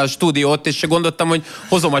újítani a stúdiót, és gondoltam, hogy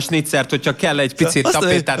hozom a snitzert, hogyha kell egy picit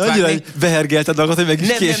tapétát vágni. Annyira behergelted magad, hogy meg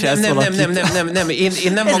is késelsz valakit. Nem, én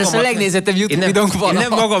nem magamat... Ez a legnézettebb YouTube videónk van. Én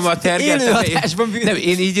nem magamat hergeltem.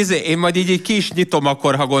 Én majd így ki is nyitom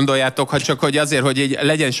akkor, ha gondoljátok, ha csak hogy azért, hogy így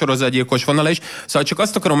legyen sorozatgyilkos vonala is. Szóval csak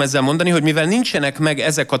azt akarom ezzel mondani, hogy mivel nincsenek meg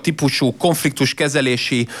ezek a típusú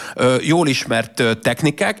konfliktuskezelési jól ismert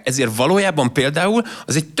technikák, ezért valójában például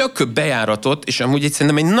az egy tök bejáratot, és amúgy egy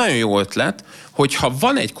szerintem egy nagyon jó ötlet, hogyha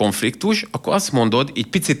van egy konfliktus, akkor azt mondod, így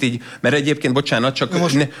picit így, mert egyébként, bocsánat,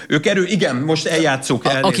 csak igen, most eljátszuk.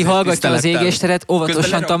 Aki hallgatja az égésteret,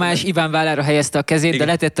 óvatosan Tamás Iván vállára helyezte a kezét, de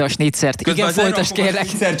letette a snitzert. Igen, folytasd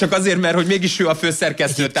kérlek. Csak azért, mert hogy mégis ő a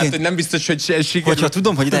főszerkesztő, tehát hogy nem biztos, hogy sikerül. Hogyha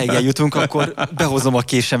tudom, hogy ideig eljutunk, akkor behozom a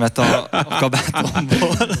késemet a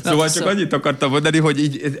kabátomból. Szóval csak annyit akartam mondani, hogy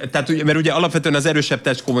így, tehát, mert ugye alapvetően az erősebb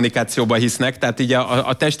testkommunikációban hisznek, tehát így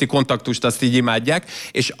a testi kontaktust azt így imádják,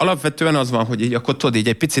 és alapvetően az van, hogy így akkor tudod, így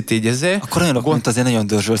egy picit így ezért... Akkor olyanok, mint azért nagyon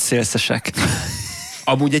dörzsölt szélszesek.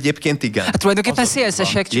 Amúgy egyébként igen. Hát tulajdonképpen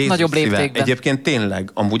szélszesek, csak nagyobb léptékben. Egyébként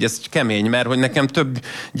tényleg, amúgy ez kemény, mert hogy nekem több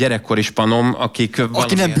gyerekkori spanom, akik...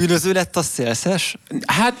 Aki nem bűnöző lett, az szélszes?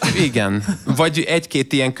 Hát igen. Vagy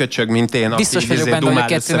egy-két ilyen köcsög, mint én, biztos vagyok benne, hogy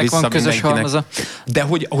kettőnek van közös halmaza. De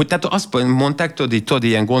hogy tehát azt mondták, tudod,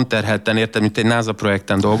 ilyen gondterhelten, érted, mint egy NASA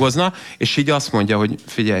projekten dolgozna, és így azt mondja, hogy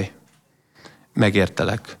figyelj,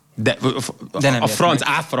 megértelek. De a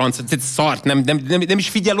franc, szart, nem is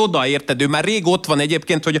figyel oda, érted? Ő már rég ott van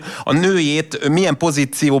egyébként, hogy a nőjét milyen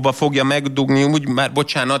pozícióba fogja megdugni, úgy már,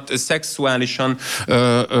 bocsánat, szexuálisan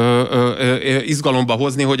izgalomba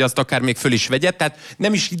hozni, hogy azt akár még föl is vegye. Tehát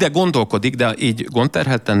nem is ide gondolkodik, de így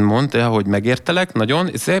gondterhelten mondja, hogy megértelek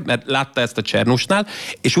nagyon, mert látta ezt a Csernusnál,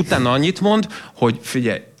 és utána annyit mond, hogy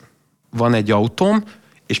figyelj, van egy autóm,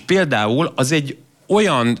 és például az egy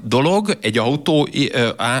olyan dolog, egy autó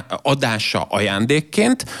adása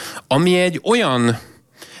ajándékként, ami egy olyan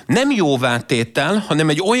nem jóvátétel, hanem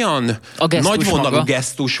egy olyan nagyvonalú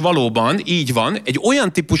gesztus, valóban, így van, egy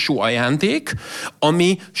olyan típusú ajándék,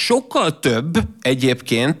 ami sokkal több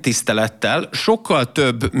egyébként tisztelettel, sokkal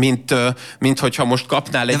több, mint hogyha most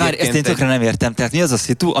kapnál egyébként... De várj, ezt én tökre nem értem. Tehát mi az a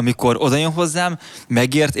szitu, amikor oda jön hozzám,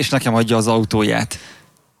 megért, és nekem adja az autóját?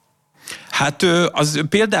 Hát az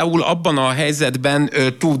például abban a helyzetben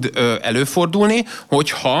tud előfordulni,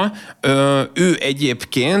 hogyha ő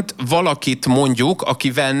egyébként valakit mondjuk,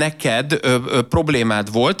 akivel neked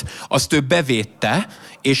problémád volt, azt ő bevédte,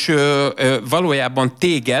 és valójában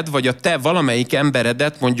téged, vagy a te valamelyik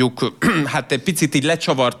emberedet mondjuk, hát egy picit így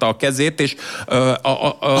lecsavarta a kezét,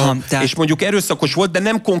 és mondjuk erőszakos volt, de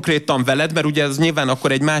nem konkrétan veled, mert ugye ez nyilván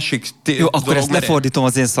akkor egy másik jó, akkor dolog, ezt lefordítom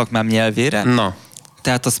az én szakmám nyelvére. Na.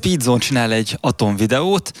 Tehát a Speedzone csinál egy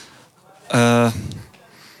atomvideót,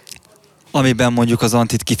 amiben mondjuk az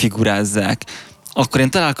Antit kifigurázzák. Akkor én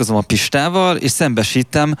találkozom a Pistával, és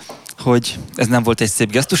szembesítem, hogy ez nem volt egy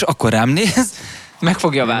szép gesztus, akkor rám néz,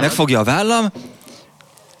 megfogja a vállam,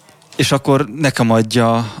 és akkor nekem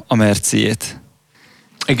adja a Merciét.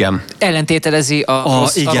 Igen. Ellentételezi a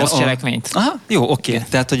rossz cselekményt. Aha, jó, oké.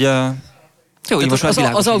 Tehát, hogy jó, most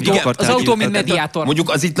az autó, mint mediátor. Mondjuk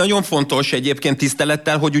az itt nagyon fontos egyébként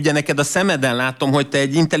tisztelettel, hogy ugye neked a szemeden látom, hogy te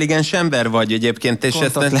egy intelligens ember vagy egyébként, és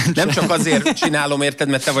ezt nem csak azért csinálom, érted,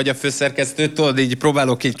 mert te vagy a főszerkesztő, tudod, így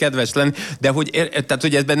próbálok így kedves lenni, de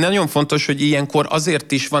hogy ebben nagyon fontos, hogy ilyenkor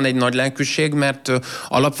azért is van egy nagy lelkűség, mert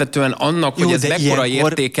alapvetően annak, hogy ez mekkora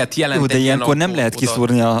értéket jelent. Jó, de ilyenkor nem lehet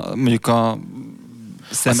kiszúrni mondjuk a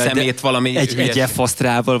szemét valami egy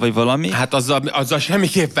F-asztrával, vagy valami. Hát azzal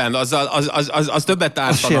semmiképpen, az többet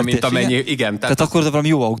ártana, mint amennyi. Igen. Tehát akkor valami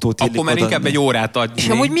jó autót akkor már inkább egy órát adni. És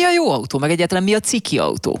amúgy mi a jó autó? Meg egyáltalán mi a ciki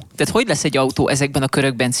autó? Tehát hogy lesz egy autó ezekben a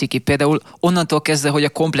körökben ciki? Például onnantól kezdve, hogy a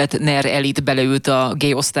komplett NER elit beleült a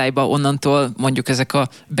G-osztályba, onnantól mondjuk ezek a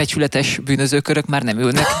becsületes bűnözőkörök már nem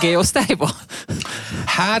ülnek G-osztályba?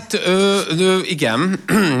 Hát igen.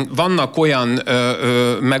 Vannak olyan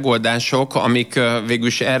megoldások, amik végül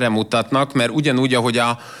is erre mutatnak, mert ugyanúgy, ahogy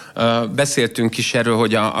beszéltünk is erről,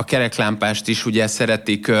 hogy a kereklámpást is ugye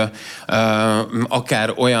szeretik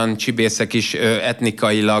akár olyan csibészek is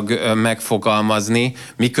etnikailag megfogalmazni,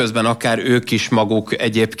 miközben akár ők is maguk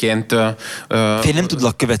egyébként... Én nem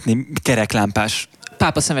tudlak követni kereklámpás.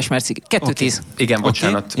 Pápa szemes mercig. 2-10. Igen,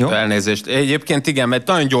 bocsánat, elnézést. Egyébként igen, mert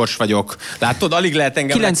nagyon gyors vagyok. Látod, alig lehet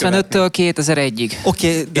engem 95-től 2001-ig.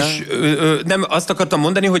 Oké, de... És nem azt akartam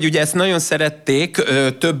mondani, hogy ugye ezt nagyon szerették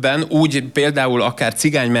többen úgy például akár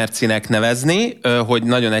cigánymercinek nevezni, hogy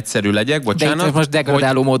nagyon egyszerű legyek, bocsánat. De most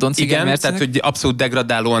degradáló módon cigánymercinek. Igen, tehát hogy abszolút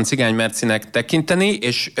degradálóan cigánymercinek tekinteni,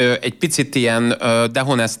 és egy picit ilyen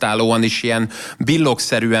dehonestálóan is ilyen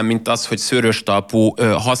billogszerűen, mint az, hogy szőrös talpú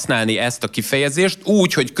használni ezt a kifejezést,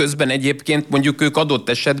 úgy, hogy közben egyébként mondjuk ők adott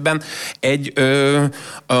esetben egy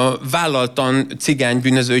vállaltan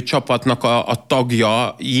cigánybűnözői csapatnak a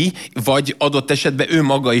tagjai, vagy adott esetben ő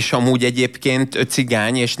maga is amúgy egyébként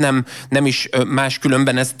cigány, és nem is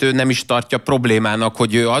máskülönben ezt ő nem is tartja problémának,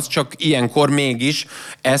 hogy ő az, csak ilyenkor mégis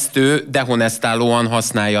ezt ő dehonestálóan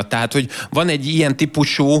használja. Tehát, hogy van egy ilyen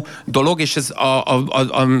típusú dolog, és ez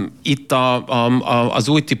itt az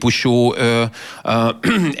új típusú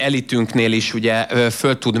elitünknél is ugye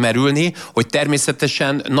föl tud merülni, hogy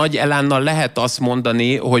természetesen nagy elánnal lehet azt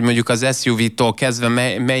mondani, hogy mondjuk az SUV-tól kezdve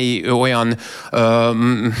mely olyan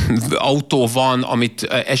autó van, amit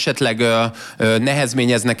esetleg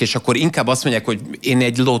nehezményeznek, és akkor inkább azt mondják, hogy én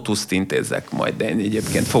egy Lotus-t intézek majd, de én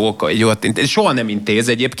egyébként fogok egy jót intézni. Soha nem intéz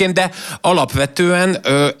egyébként, de alapvetően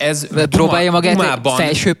ez próbálja magát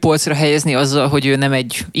felső polcra helyezni azzal, hogy ő nem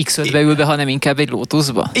egy X5-be ül be, hanem inkább egy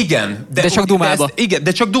Lotusba? Igen. De csak dumában. Igen,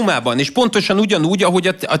 de csak dumában. És pontosan ugyanúgy, ahogy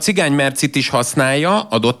a cigánymercit is használja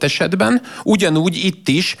adott esetben, ugyanúgy itt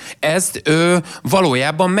is ezt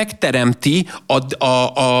valójában megteremti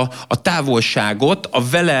a távolságot, a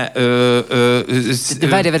vele...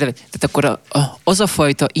 Várj. Tehát akkor az a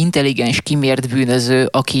fajta intelligens, kimért bűnöző,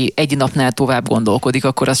 aki egy napnál tovább gondolkodik,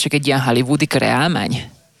 akkor az csak egy ilyen hollywoodi kreálmány?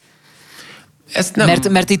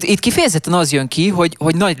 Mert itt kifejezetten az jön ki,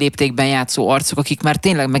 hogy nagy léptékben játszó arcok, akik már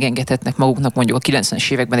tényleg megengedhetnek maguknak mondjuk a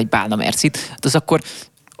 90-es években egy bálna mercit, hát az akkor,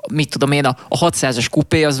 mit tudom én, a 600-as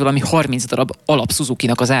kupé az valami 30 darab alap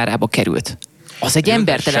Suzuki-nak az árába került. Az egy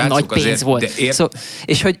embertelen nagy pénz volt. Szóval,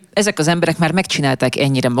 és hogy ezek az emberek már megcsinálták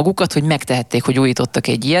ennyire magukat, hogy megtehették, hogy újítottak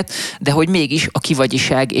egy ilyet, de hogy mégis a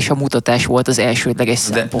kivagyiság és a mutatás volt az elsődleges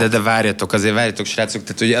szempont. De várjatok, srácok,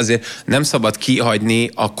 tehát ugye azért nem szabad kihagyni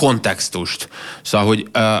a kontextust. Szóval, hogy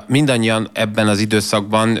mindannyian ebben az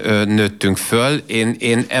időszakban nőttünk föl.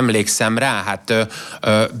 Én emlékszem rá, hát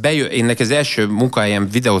ennek az első munkahelyem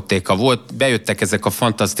videótéka volt, bejöttek ezek a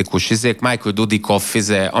fantasztikus Michael Dudikoff,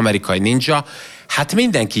 amerikai ninja. Hát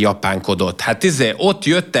mindenki japánkodott. Hát ott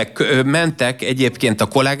mentek egyébként a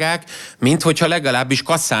kollégák, mint hogyha legalábbis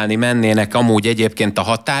kasszálni mennének amúgy egyébként a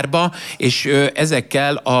határba, és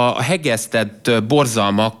ezekkel a hegesztett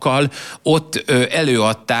borzalmakkal ott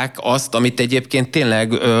előadták azt, amit egyébként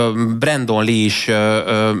tényleg Brandon Lee is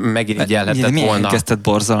megirigyelhetett volna. Milyen hegesztett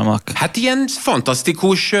borzalmak? Hát ilyen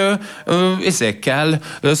fantasztikus ezekkel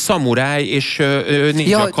szamuráj és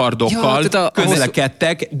ninja kardokkal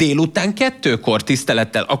közlekedtek délután 2-kor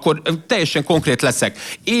tisztelettel, akkor teljesen konkrét leszek.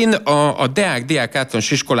 Én a Diák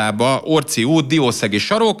általános iskolába, Orci út, Diószegi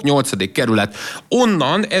sarok, 8. kerület.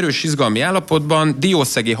 Onnan erős izgalmi állapotban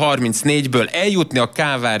Diószegi 34-ből eljutni a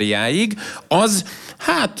Káváriáig, az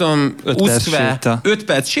 5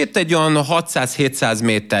 perc séta, egy olyan 600-700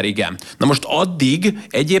 méter, igen. Na most addig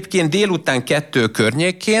egyébként délután 2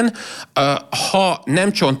 környékén, ha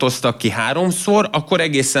nem csontoztak ki 3-szor, akkor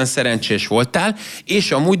egészen szerencsés voltál,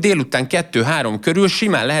 és amúgy délután 2-3 13 körül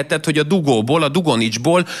simán lehetett, hogy a Dugóból, a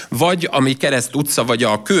Dugonicsból, vagy ami Kereszt utca, vagy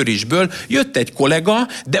a Kőrisből jött egy kollega,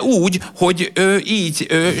 de úgy, hogy így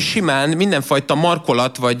simán mindenfajta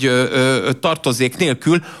markolat, vagy tartozék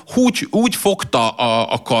nélkül úgy fogta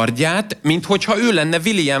a kardját, mint hogyha ő lenne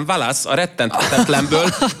William Wallace a Rettenthetetlenből,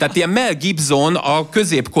 tehát ilyen Mel Gibson, a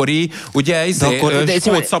középkori, ugye,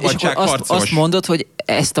 skót szabadságharcos. Azt mondod, hogy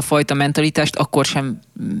ezt a fajta mentalitást akkor sem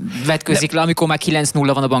vetkőzik le, amikor már 9-0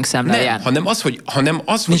 van a bankszámláján. Nem, hanem az, hogy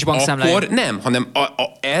akkor nem, hanem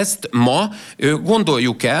ezt ma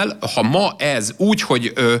gondoljuk el, ha ma ez úgy,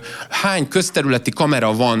 hogy hány közterületi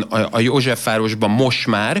kamera van a Józsefvárosban most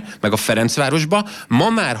már, meg a Ferencvárosban, ma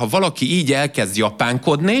már, ha valaki így elkezd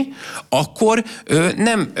japánkodni, akkor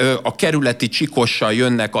nem a kerületi csikossal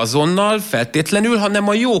jönnek azonnal feltétlenül, hanem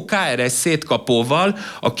a jó KRS szétkapóval,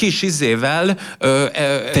 a kis izével.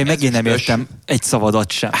 Én megint nem értem egy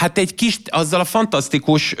szavadat sem. Hát egy kis, azzal a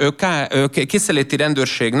fantasztikus készeléti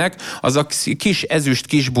rendőrségnek az a kis ezüst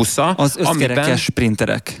kis busza, az összkerekes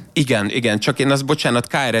sprinterek. Igen, csak én azt, bocsánat,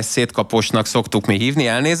 KRS szétkaposnak szoktuk mi hívni,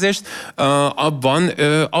 elnézést.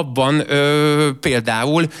 Abban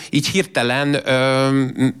például így hirtelen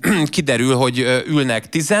kiderül, hogy ülnek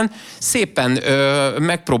 10, szépen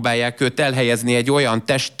megpróbálják őt elhelyezni egy olyan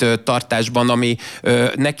testtartásban, ami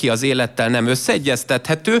neki az élettel nem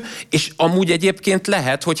összeegyeztethető, és amúgy egyébként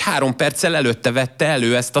lehet, hogy 3 perccel előtte vette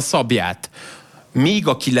elő ezt a szabját. Míg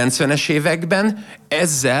a 90-es években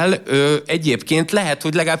ezzel egyébként lehet,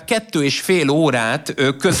 hogy legalább 2,5 órát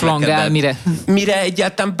közlekedett. Mire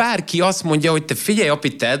egyáltalán bárki azt mondja, hogy te figyelj,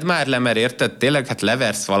 api, tedd már le, mert érted, tényleg, hát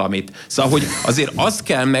leversz valamit. Szóval, hogy azért azt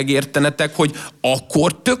kell megértenetek, hogy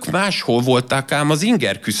akkor tök máshol voltak ám az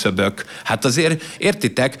inger küszöbök. Hát azért,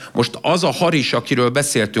 értitek, most az a Haris, akiről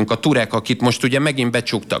beszéltünk, a Turek, akit most ugye megint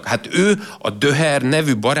becsuktak, hát ő a Döher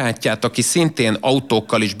nevű barátját, aki szintén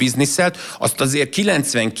autókkal is bizniszelt, azt azért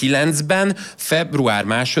 99-ben, február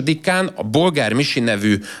 2-án a Bolgár Misi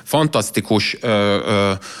nevű fantasztikus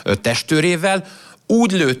testőrével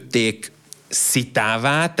úgy lőtték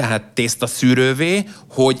szitává, tehát tésztaszűrővé,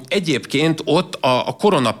 hogy egyébként ott a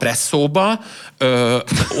koronapresszóba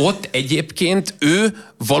ott egyébként ő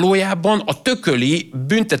valójában a Tököli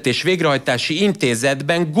Büntetés Végrehajtási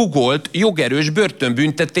Intézetben googolt jogerős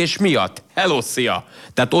börtönbüntetés miatt. Hello, szia!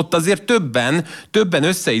 Tehát ott azért többen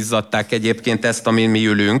összeizzadták egyébként ezt, amin mi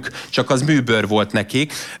ülünk, csak az műbőr volt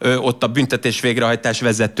nekik, ott a büntetés végrehajtás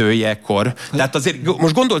vezetője ekkor. Tehát azért,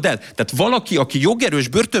 most gondold el, tehát valaki, aki jogerős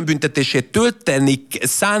börtönbüntetését tölteni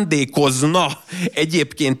szándékozna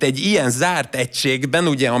egyébként egy ilyen zárt egységben,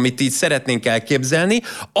 ugye, amit így szeretnénk elképzelni,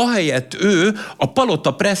 ahelyett ő a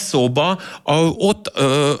Palota Presszóba ott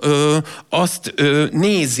azt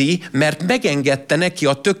nézi, mert megengedte neki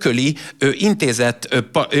a Tököli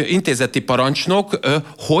intézeti parancsnok,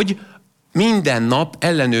 hogy minden nap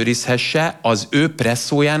ellenőrizhesse az ő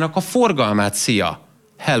presszójának a forgalmát. Szia!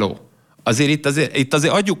 Hello! Itt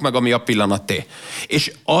azért adjuk meg, ami a pillanaté.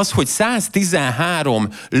 És az, hogy 113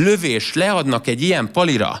 lövés leadnak egy ilyen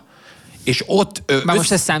palira, és ott... Már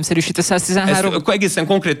most ez számszerűsít a 113? Ez egészen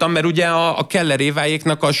konkrétan, mert ugye a Keller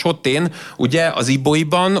Évájéknak a Sotén, ugye az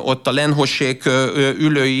Ibolyban, ott a Lenhossék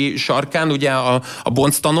ülői sarkán, ugye a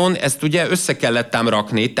Bonctanon, ezt ugye össze kellett ám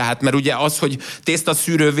rakni, tehát mert ugye az, hogy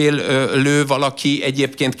tésztaszűrővél lő valaki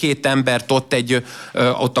egyébként 2 embert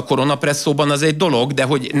ott a koronapresszóban, az egy dolog, de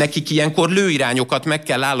hogy nekik ilyenkor lőirányokat meg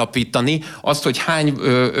kell állapítani, azt, hogy hány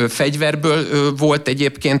fegyverből volt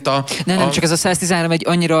egyébként Nem, csak ez a 113 egy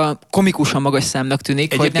annyira komikusan magas számnak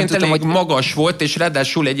tűnik, egyébként hogy nem tudom, hogy magas volt, és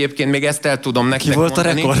ráadásul egyébként még ezt el tudom nektek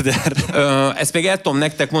mondani. Ki volt a rekorder? Ezt még el tudom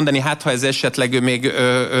nektek mondani, hát ha ez esetleg még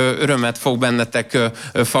örömet fog bennetek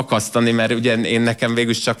fakasztani, mert ugye nekem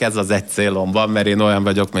végül csak ez az egy célom van, mert én olyan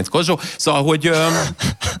vagyok, mint Kozsó. Szóval, hogy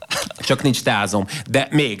csak nincs teázom. De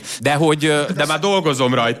már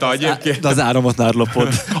dolgozom rajta egyébként. De az áramot már lopod.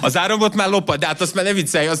 Az áramot már lopod, de hát azt már ne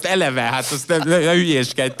viccelj, azt eleve, hát azt ne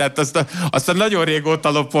hülyéskedj, tehát azt nagyon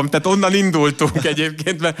régóta lopom, tehát onnan indultunk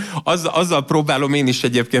egyébként, mert azzal próbálom én is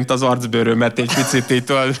egyébként az arcbőrömet egy picit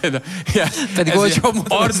itt. Pedig olcsó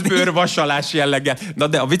arcbőr vasalás jelleggel. Na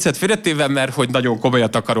de a viccet félretéve, mert hogy nagyon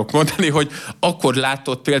komolyat akarok mondani, hogy akkor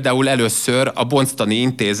látott például először a Bonctani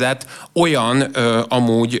Intézet olyan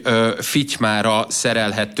amúgy fitymára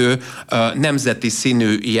szerelhető nemzeti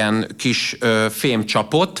színű ilyen kis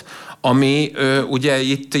fémcsapot, ami ugye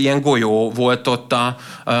itt ilyen golyó volt ott,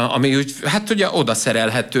 ami úgy, hát ugye oda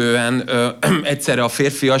szerelhetően egyszerre a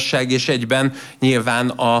férfiasság és egyben nyilván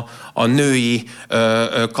a női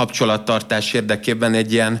kapcsolattartás érdekében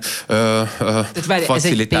egy ilyen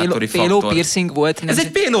facilitátori faktor. Ez egy péló piercing volt? Ez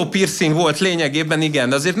egy péló piercing volt lényegében,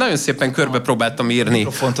 igen. Azért nagyon szépen körbe próbáltam írni.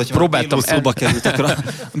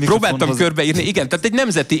 Próbáltam körbeírni, igen. Tehát egy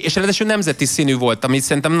nemzeti, és ráadásul nemzeti színű volt, ami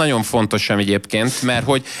szerintem nagyon fontos egyébként, mert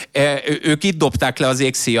hogy ők itt dobták le az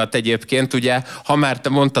égszíjat egyébként, ugye, ha már te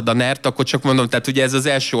mondtad a NER-t, akkor csak mondom, tehát ugye ez az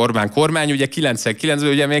első Orbán kormány, ugye 99-ben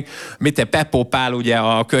ugye még Pepó Pál, ugye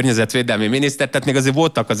a környezetvédelmi miniszter, tehát még azért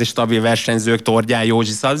voltak azért stabil versenyzők, Tordján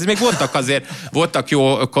Józsi, azért még voltak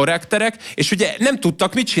jó karakterek, és ugye nem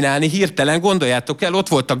tudtak mit csinálni hirtelen, gondoljátok el, ott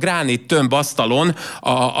volt a gránit tömb asztalon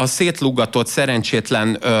a szétluggatott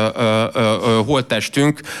szerencsétlen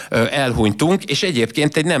holttestünk, elhunytunk, és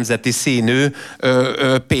egyébként egy nemzeti színű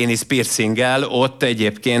pénisz piercinggel ott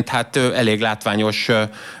egyébként hát elég látványos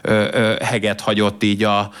heget hagyott így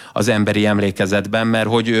az emberi emlékezetben, mert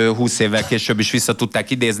hogy 20 évvel később is vissza tudták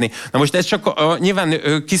idézni. Na most ez csak nyilván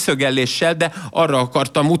kiszögelléssel, de arra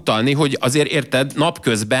akartam utalni, hogy azért érted,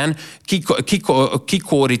 napközben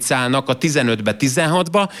kikóricálnak a 15-be,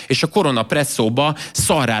 16-ba, és a koronapresszóba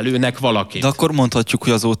szarrá lőnek valakit. De akkor mondhatjuk,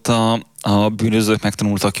 hogy azóta a bűnözők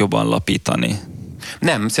megtanultak jobban lapítani.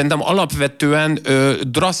 Nem, szerintem alapvetően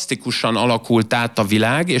drasztikusan alakult át a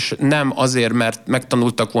világ, és nem azért, mert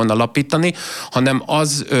megtanultak volna lapítani, hanem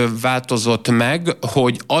az változott meg,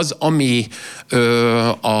 hogy az, ami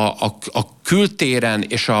a kültéren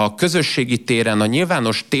és a közösségi téren, a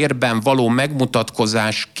nyilvános térben való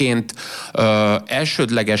megmutatkozásként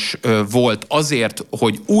elsődleges volt azért,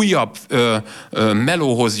 hogy újabb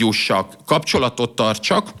melóhoz jussak, kapcsolatot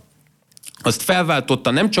tartsak, azt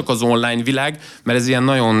felváltotta nem csak az online világ, mert ez ilyen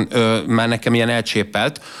nagyon, már nekem ilyen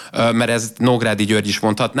elcsépelt, mert ez Nógrádi György is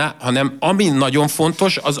mondhatná, hanem ami nagyon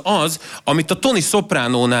fontos, az, amit a Tony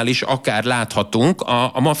Sopránónál is akár láthatunk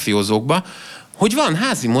a mafiózókban, hogy van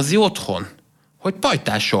házi mozi otthon. Hogy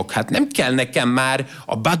pajtások, hát nem kell nekem már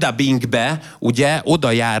a Badabingbe, ugye,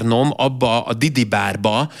 oda járnom abba a Didi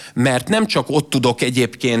bárba, mert nem csak ott tudok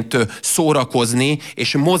egyébként szórakozni,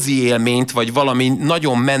 és mozi élményt, vagy valami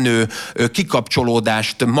nagyon menő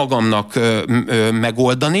kikapcsolódást magamnak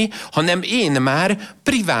megoldani, hanem én már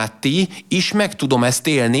priváti is meg tudom ezt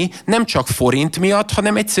élni, nem csak forint miatt,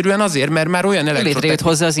 hanem egyszerűen azért, mert már olyan létrejött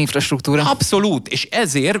hozzá az infrastruktúra. Abszolút, és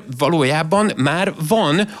ezért valójában már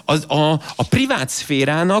van a privát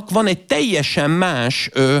szférának van egy teljesen más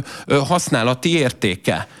használati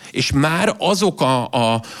értéke. És már azok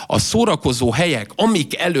a szórakozó helyek,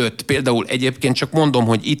 amik előtt például egyébként csak mondom,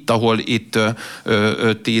 hogy itt, ahol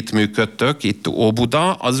ti itt működtök, itt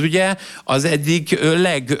Óbuda, az ugye az egyik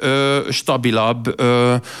legstabilabb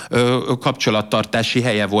kapcsolattartási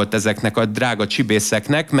helye volt ezeknek a drága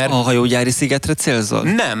csibészeknek, mert... A hajógyári szigetre célzol?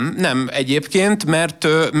 Nem egyébként,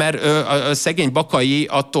 mert a szegény Bakai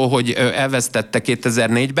attól, hogy elvesztette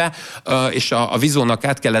 2004-be, és a Vizónak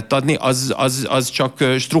át kellett adni, az csak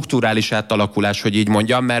strukturális átalakulás, hogy így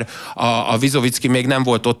mondjam, mert a Vizovicki még nem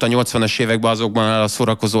volt ott a 80-as években azokban a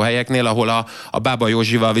szórakozó helyeknél, ahol a Bába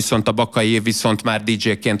Józsival viszont a Bakai viszont már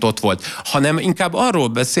DJ-ként ott volt. Hanem inkább arról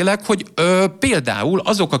beszélek, hogy például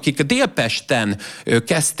azok, akik Délpesten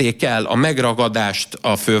kezdték el a megragadást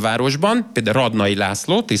a fővárosban, például Radnai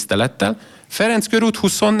László, tisztelettel, Ferenc körút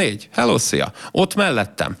 24, hello, szia, ott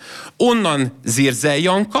mellettem. Onnan Zirzel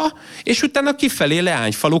Janka, és utána kifelé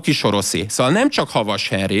Leányfalu Kisoroszi. Szóval nem csak Havas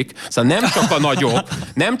Henrik, szóval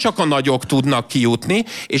nem csak a nagyok tudnak kijutni,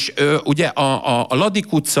 és ugye a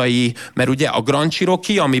Ladik utcai, mert ugye a Grand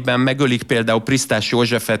Cherokee, amiben megölik például Prisztás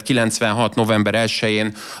Józsefet 96. november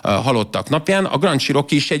 1-én halottak napján, a Grand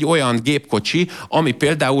Cherokee is egy olyan gépkocsi, ami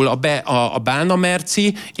például a Bálna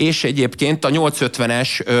Merci, és egyébként a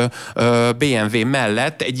 850-es BMW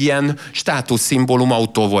mellett egy ilyen státuszszimbólum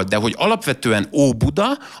autó volt, de hogy alapvetően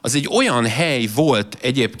Óbuda az egy olyan hely volt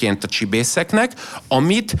egyébként a csibészeknek,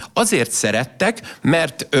 amit azért szerettek,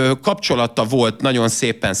 mert kapcsolata volt nagyon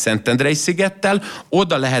szépen Szentendrei szigettel,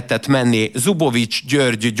 oda lehetett menni Zubovics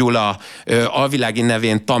György Gyula, alvilági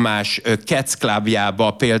nevén Tamás Kec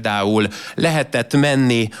Clubjába például, lehetett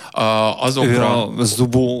menni azokra... Ő a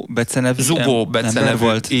Zubó becenevű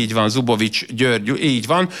volt. Így van, Zubovics György, így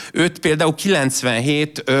van. Őt például például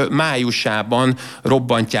 97 májusában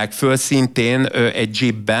robbantják föl szintén egy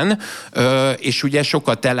jeepben, és ugye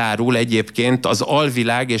sokat elárul egyébként az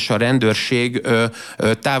alvilág és a rendőrség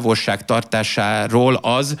távolságtartásáról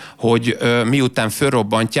az, hogy miután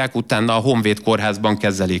fölrobbantják, utána a Honvéd kórházban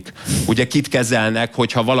kezelik. Ugye kit kezelnek,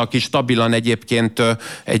 hogyha valaki stabilan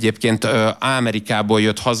egyébként Amerikából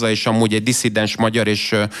jött haza, és amúgy egy disszidens magyar,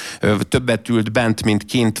 és többet ült bent, mint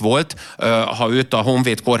kint volt, ha őt a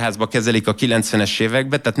Honvéd kórházba kezelik a 90-es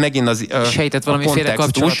években, tehát megint az sejtett valamiféle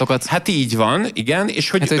kapcsolatokat. Hát így van, igen. És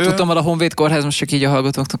hogy hát, tudtam, a Honvéd kórház, most csak így a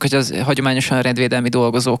hallgatóknak, hogy az hagyományosan a rendvédelmi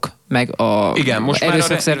dolgozók, meg a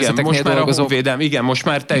erőszakszervezeteknél dolgozók. Igen, most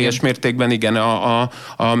már teljes mértékben igen,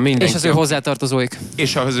 a mindenki. És az ő hozzátartozóik.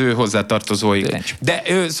 És az ő hozzátartozóik. De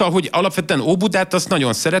szóval, hogy alapvetően Óbudát azt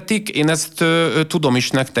nagyon szeretik, én ezt tudom is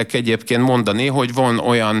nektek egyébként mondani, hogy van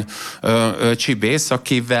olyan csibész,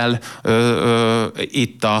 akivel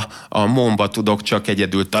itt a MON-ba tudok csak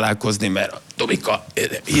egyedül találkozni, mert Tomika,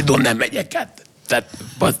 hídon nem megyek át. Tehát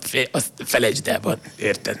azt felejtsd el,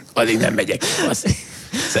 érted? Addig nem megyek.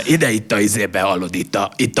 Szóval ide itt a izébe hallod,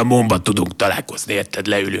 itt a MON-ba tudunk találkozni, érted?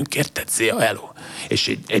 Leülünk, érted? Szia, hello.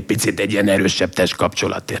 És egy picit egy ilyen erősebb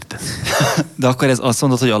testkapcsolat, érted? De akkor ez azt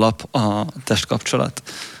mondod, hogy alap a testkapcsolat?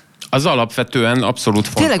 Az alapvetően abszolút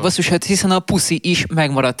fontos. Tényleg basszus, hát hiszen a puszi is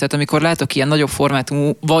megmaradt. Tehát amikor látok ilyen nagyobb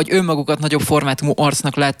formátumú, vagy önmagukat nagyobb formátumú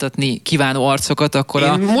arcnak láttatni kívánó arcokat, akkor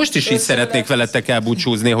én most is így szeretnék veletek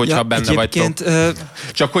elbúcsúzni, hogyha benne vagytok.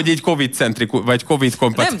 Csak hogy így Covid-centrikus, vagy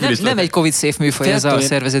Covid-kompatibilis. Nem egy Covid-safe műfaj ez a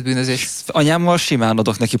szervezett bűnözés. Anyámmal simán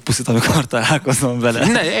adok neki puszit, amikor találkozom vele.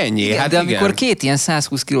 Ne, ennyi. Igen, hát de amikor két ilyen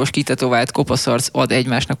 120 kilós kitetovált kopaszarc ad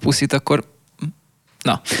egymásnak puszit, akkor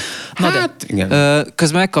Na hát, de, igen.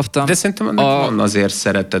 Közben megkaptam. De szerintem van azért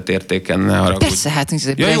szeretetértéken, ne haragudj. Persze, hát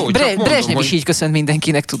Brezsnyev is így köszönt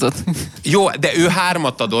mindenkinek, tudod. Jó, de ő 3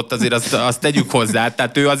 adott, azért azt tegyük hozzá.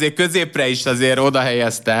 Tehát ő azért középre is azért oda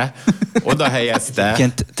helyezte.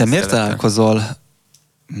 Te miért találkozol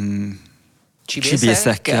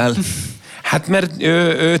csibészekkel? Hát mert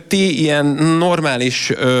ti ilyen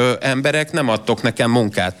normális emberek nem adtok nekem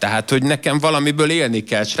munkát. Tehát, hogy nekem valamiből élni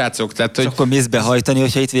kell, srácok. Tehát, hogy... akkor mész behajtani,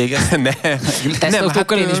 hogyha itt végez?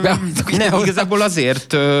 Tesztautókkal én is behajtok. Nem, igazából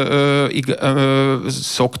azért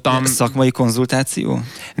szoktam... Szakmai konzultáció?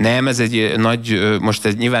 Nem, ez egy nagy... Most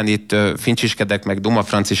ez nyilván itt fincsiskedek meg duma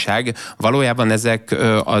franciság. Valójában ezek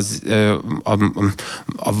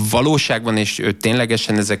a valóságban és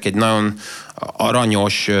ténylegesen ezek egy nagyon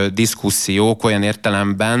aranyos diszkusziók olyan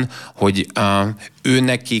értelemben, hogy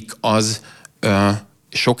őnekik az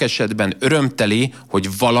sok esetben örömteli,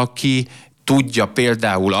 hogy valaki tudja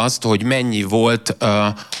például azt, hogy mennyi volt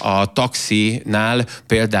a taxinál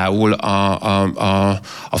például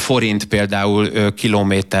a forint például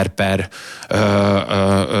kilométer per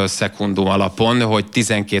szekundum alapon, hogy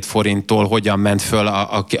 12 forinttól hogyan ment föl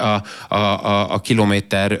a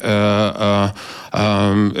kilométer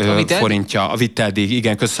forintja a viteldíj.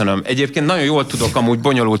 Igen, köszönöm. Egyébként nagyon jól tudok amúgy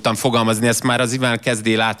bonyolultan fogalmazni, ezt már az Iván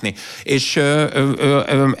kezdi látni. És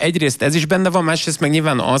egyrészt ez is benne van, másrészt meg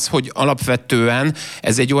nyilván az, hogy alapvetően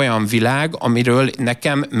ez egy olyan világ, amiről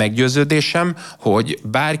nekem meggyőződésem, hogy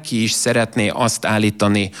bárki is szeretné azt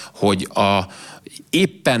állítani, hogy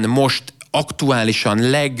éppen most aktuálisan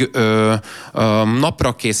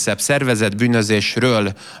naprakészebb szervezett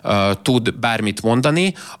bűnözésről tud bármit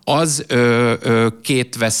mondani, az 2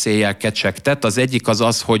 veszéllyel kecsegtet. Az egyik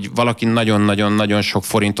az, hogy valaki nagyon-nagyon-nagyon sok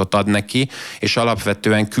forintot ad neki, és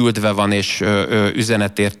alapvetően küldve van, és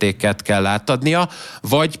üzenetértéket kell átadnia,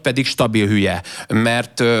 vagy pedig stabil hülye.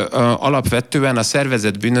 Mert alapvetően a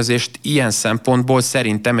szervezett bűnözést ilyen szempontból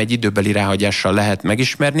szerintem egy időbeli ráhagyással lehet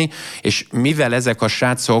megismerni, és mivel ezek a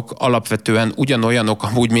srácok alapvetően ugyanolyanok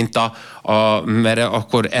amúgy, mint mert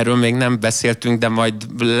akkor erről még nem beszéltünk, de majd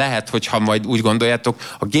lehet, hogyha majd úgy gondoljátok,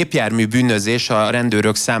 a gépjármű bűnözés a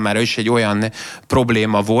rendőrök számára is egy olyan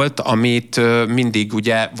probléma volt, amit mindig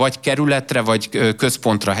ugye vagy kerületre, vagy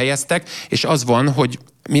központra helyeztek, és az van, hogy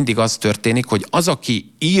mindig az történik, hogy az,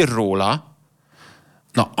 aki ír róla,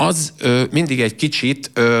 na az mindig egy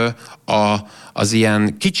kicsit az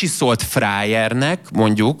ilyen kicsiszolt frájernek,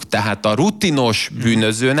 mondjuk, tehát a rutinos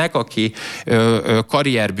bűnözőnek, aki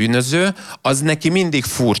karrierbűnöző, az neki mindig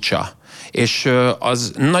furcsa. és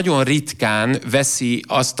az nagyon ritkán veszi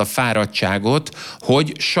azt a fáradtságot,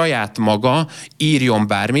 hogy saját maga írjon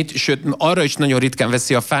bármit, sőt, arra is nagyon ritkán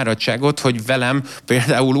veszi a fáradtságot, hogy velem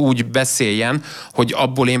például úgy beszéljen, hogy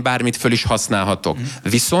abból én bármit föl is használhatok.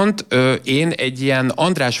 Viszont én egy ilyen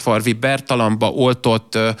Andrásfalvi Bertalamba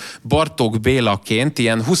oltott Bartók Bélaként,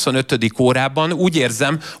 ilyen 25. órában úgy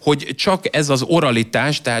érzem, hogy csak ez az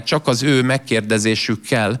oralitás, tehát csak az ő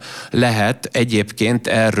megkérdezésükkel lehet egyébként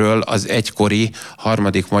erről az egykori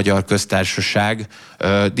harmadik magyar köztársaság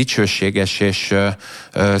dicsőséges és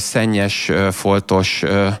szennyes, foltos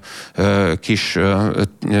kis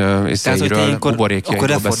buborékjairól beszélni. Akkor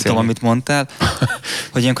lefordítom, amit mondtál,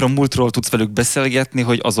 hogy ilyenkor a múltról tudsz velük beszélgetni,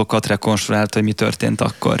 hogy azokat rekonstruált, hogy mi történt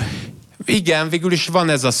akkor. Igen, végül is van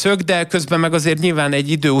ez a szög, de közben meg azért nyilván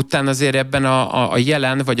egy idő után azért ebben a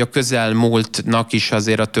jelen vagy a közelmúltnak is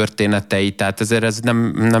azért a történetei, tehát ezért ez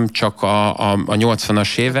nem csak a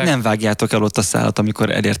 80-as évek. Nem vágjátok el ott a szálat, amikor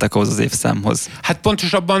elértek ahhoz az évszámhoz. Hát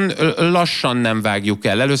pontosabban lassan nem vágjuk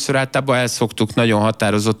el. Először általában el szoktuk nagyon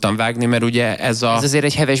határozottan vágni, mert ugye ez azért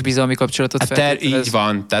egy heves bizalmi kapcsolatot feltételez. Így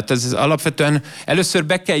van. Tehát ez alapvetően először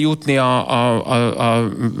be kell jutni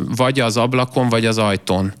vagy az ablakon, vagy az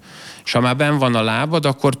ajtón. És ha már benn van a lábad,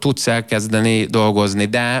 akkor tudsz elkezdeni dolgozni.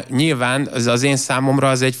 De nyilván az én számomra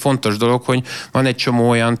az egy fontos dolog, hogy van egy csomó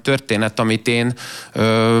olyan történet, amit én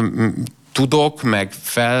tudok, meg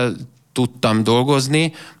fel tudtam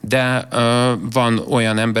dolgozni, de van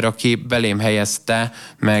olyan ember, aki belém helyezte,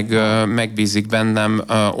 meg megbízik bennem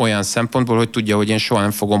olyan szempontból, hogy tudja, hogy én soha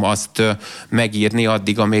nem fogom azt megírni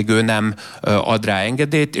addig, amíg ő nem ad rá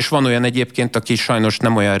engedélyt, és van olyan egyébként, aki sajnos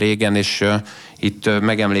nem olyan régen, és itt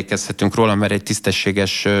megemlékezhetünk róla, mert egy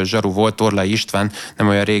tisztességes zsaru volt, Orlai István nem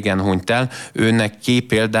olyan régen hunyt el. Őnek ki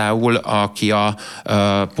például, aki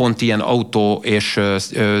pont ilyen autó és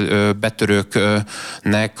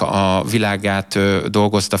betörőknek a világát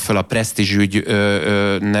dolgozta föl, a Presztízsügy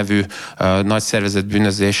nevű nagy szervezett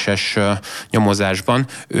bűnözéses nyomozásban.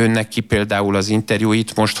 Őnek ki például az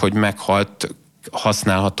interjúit most, hogy meghalt,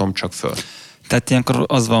 használhatom csak föl. Tehát ilyenkor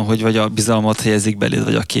az van, hogy vagy a bizalmat helyezik beléd,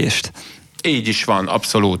 vagy a kést. Így is van,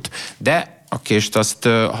 abszolút. De a kést azt,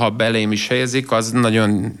 ha belém is helyezik, az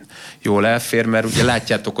nagyon jól elfér, mert ugye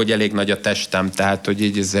látjátok, hogy elég nagy a testem, tehát, hogy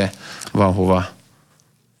így van hova.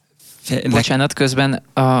 Bocsánat, közben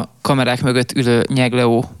a kamerák mögött ülő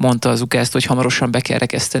Nyegleó mondta az ukázt, hogy hamarosan be kell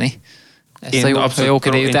rekeszteni. Ezt a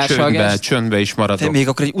jókedélyű társalgást. Csöndbe is maradok. De még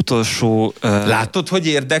akkor egy utolsó... Látod, hogy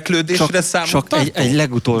érdeklődésre számot csak egy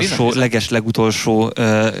legutolsó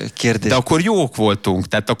kérdés. De akkor jók voltunk,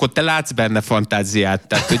 tehát akkor te látsz benne fantáziát.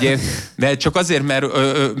 Tehát, ugye, de csak azért, mert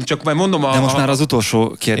csak majd mondom De most már az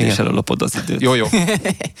utolsó kérdéssel ellopod az időt. Jó.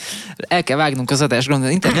 El kell vágnunk az adást,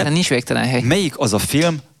 gondolom, interneten nincs végtelen hely. Melyik az a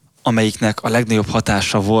film, amelyiknek a legnagyobb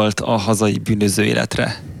hatása volt a hazai bűnöző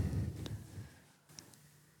életre?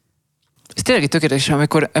 Ez tényleg tökéletes,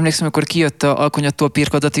 emlékszem, amikor kijött a Alkonyattól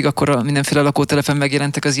Pirkadatig, akkor a mindenféle lakótelepen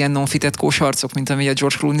megjelentek az ilyen non-fitetkós arcok, mint ami a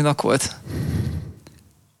George Clooney-nak volt.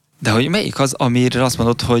 De hogy melyik az, amire azt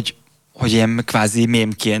mondod, hogy ilyen kvázi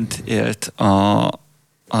mémként élt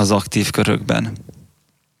az aktív körökben?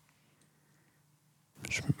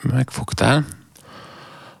 Megfogtál?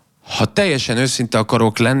 Ha teljesen őszinte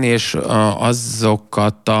akarok lenni, és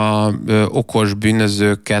azokat a okos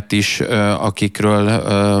bűnözőket is, akikről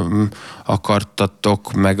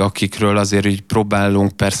akartatok, meg akikről azért így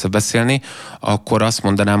próbálunk persze beszélni, akkor azt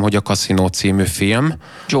mondanám, hogy a Casino című film.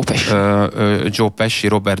 Joe Pesci,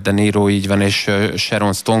 Robert De Niro, így van, és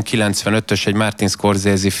Sharon Stone, 95-ös, egy Martin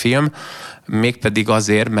Scorsese film, mégpedig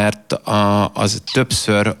azért, mert az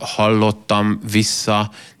többször hallottam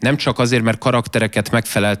vissza, nem csak azért, mert karaktereket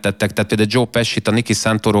megfeleltettek, tehát például Joe Pesci-t, a Nicky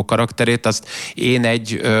Santoro karakterét, azt én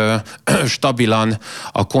egy stabilan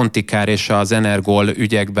a Kontikár és az Energol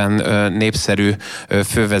ügyekben népszerű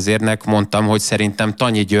fővezérnek mondtam, hogy szerintem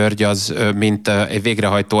Tanyi György az, mint egy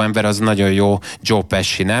végrehajtó ember, az nagyon jó Joe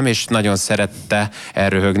Pesci, nem? És nagyon szerette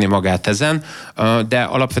elröhögni magát ezen, de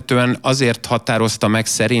alapvetően azért határozta meg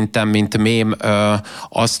szerintem, mint mém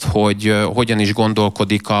azt, hogy hogyan is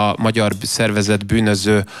gondolkodik a magyar szervezett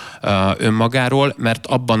bűnöző önmagáról, mert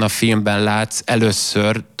abban a filmben látsz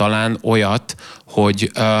először talán olyat,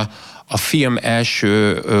 hogy a film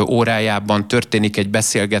első órájában történik egy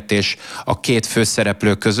beszélgetés a két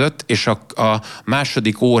főszereplő között, és a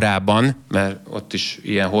második órában, mert ott is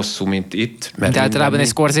ilyen hosszú, mint itt. Mert általában egy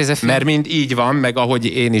Scorsese film. Mert mind így van, meg ahogy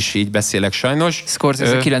én is így beszélek sajnos.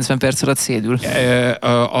 Scorsese 90 perc alatt szédül.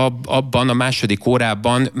 Abban a második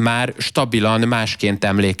órában már stabilan másként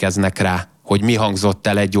emlékeznek rá, hogy mi hangzott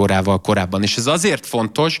el 1 órával korábban. És ez azért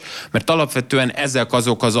fontos, mert alapvetően ezek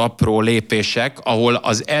azok az apró lépések, ahol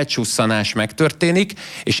az elcsusszanás megtörténik,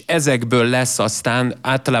 és ezekből lesz aztán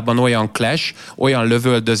általában olyan clash, olyan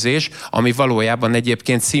lövöldözés, ami valójában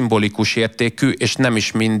egyébként szimbolikus értékű, és nem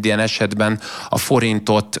is minden esetben a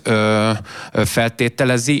forintot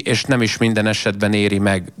feltételezi, és nem is minden esetben éri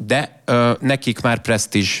meg. De nekik már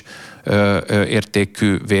presztízs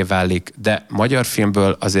értékűvé válik. De magyar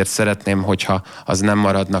filmből azért szeretném, hogyha az nem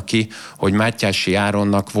maradna ki, hogy Mátyási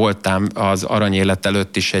Áronnak voltám az Aranyélet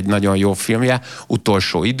előtt is egy nagyon jó filmje,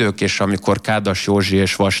 Utolsó idők, és amikor Kádas Józsi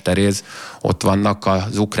és Vas Teréz ott vannak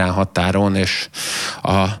az ukrán határon, és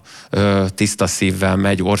tiszta szívvel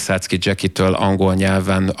megy Orszácki Jackie-től angol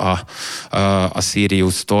nyelven a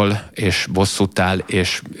Sirius-tól, és bosszút áll,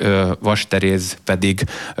 és Vas Teréz pedig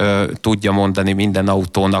tudja mondani minden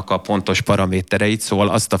autónak a pontos paramétereit, szóval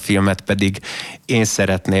azt a filmet pedig én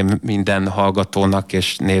szeretném minden hallgatónak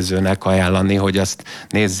és nézőnek ajánlani, hogy azt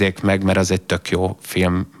nézzék meg, mert az egy tök jó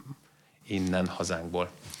film innen hazánkból.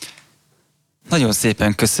 Nagyon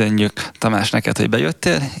szépen köszönjük, Tamás, neked, hogy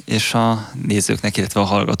bejöttél, és a nézőknek, illetve a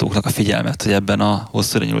hallgatóknak a figyelmet, hogy ebben a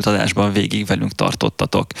hosszúra nyúlt adásban végig velünk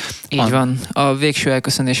tartottatok. Így van. A végső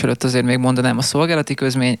elköszönés előtt azért még mondanám a szolgálati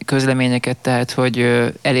közleményeket, tehát, hogy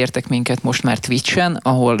elértek minket most már Twitch-en,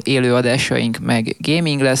 ahol élő adásaink meg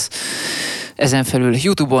gaming lesz. Ezen felül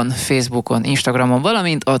YouTube-on, Facebookon, Instagramon,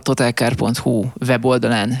 valamint a totalcar.hu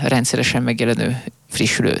weboldalán rendszeresen megjelenő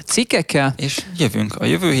frissülő cikkekkel. És jövünk a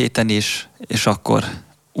jövő héten is, és akkor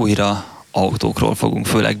újra autókról fogunk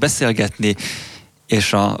főleg beszélgetni,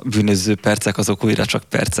 és a bűnöző percek azok újra csak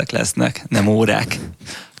percek lesznek, nem órák.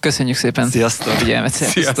 Köszönjük szépen! Sziasztok! Figyelmet,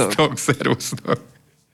 sziasztok! Szervusztok!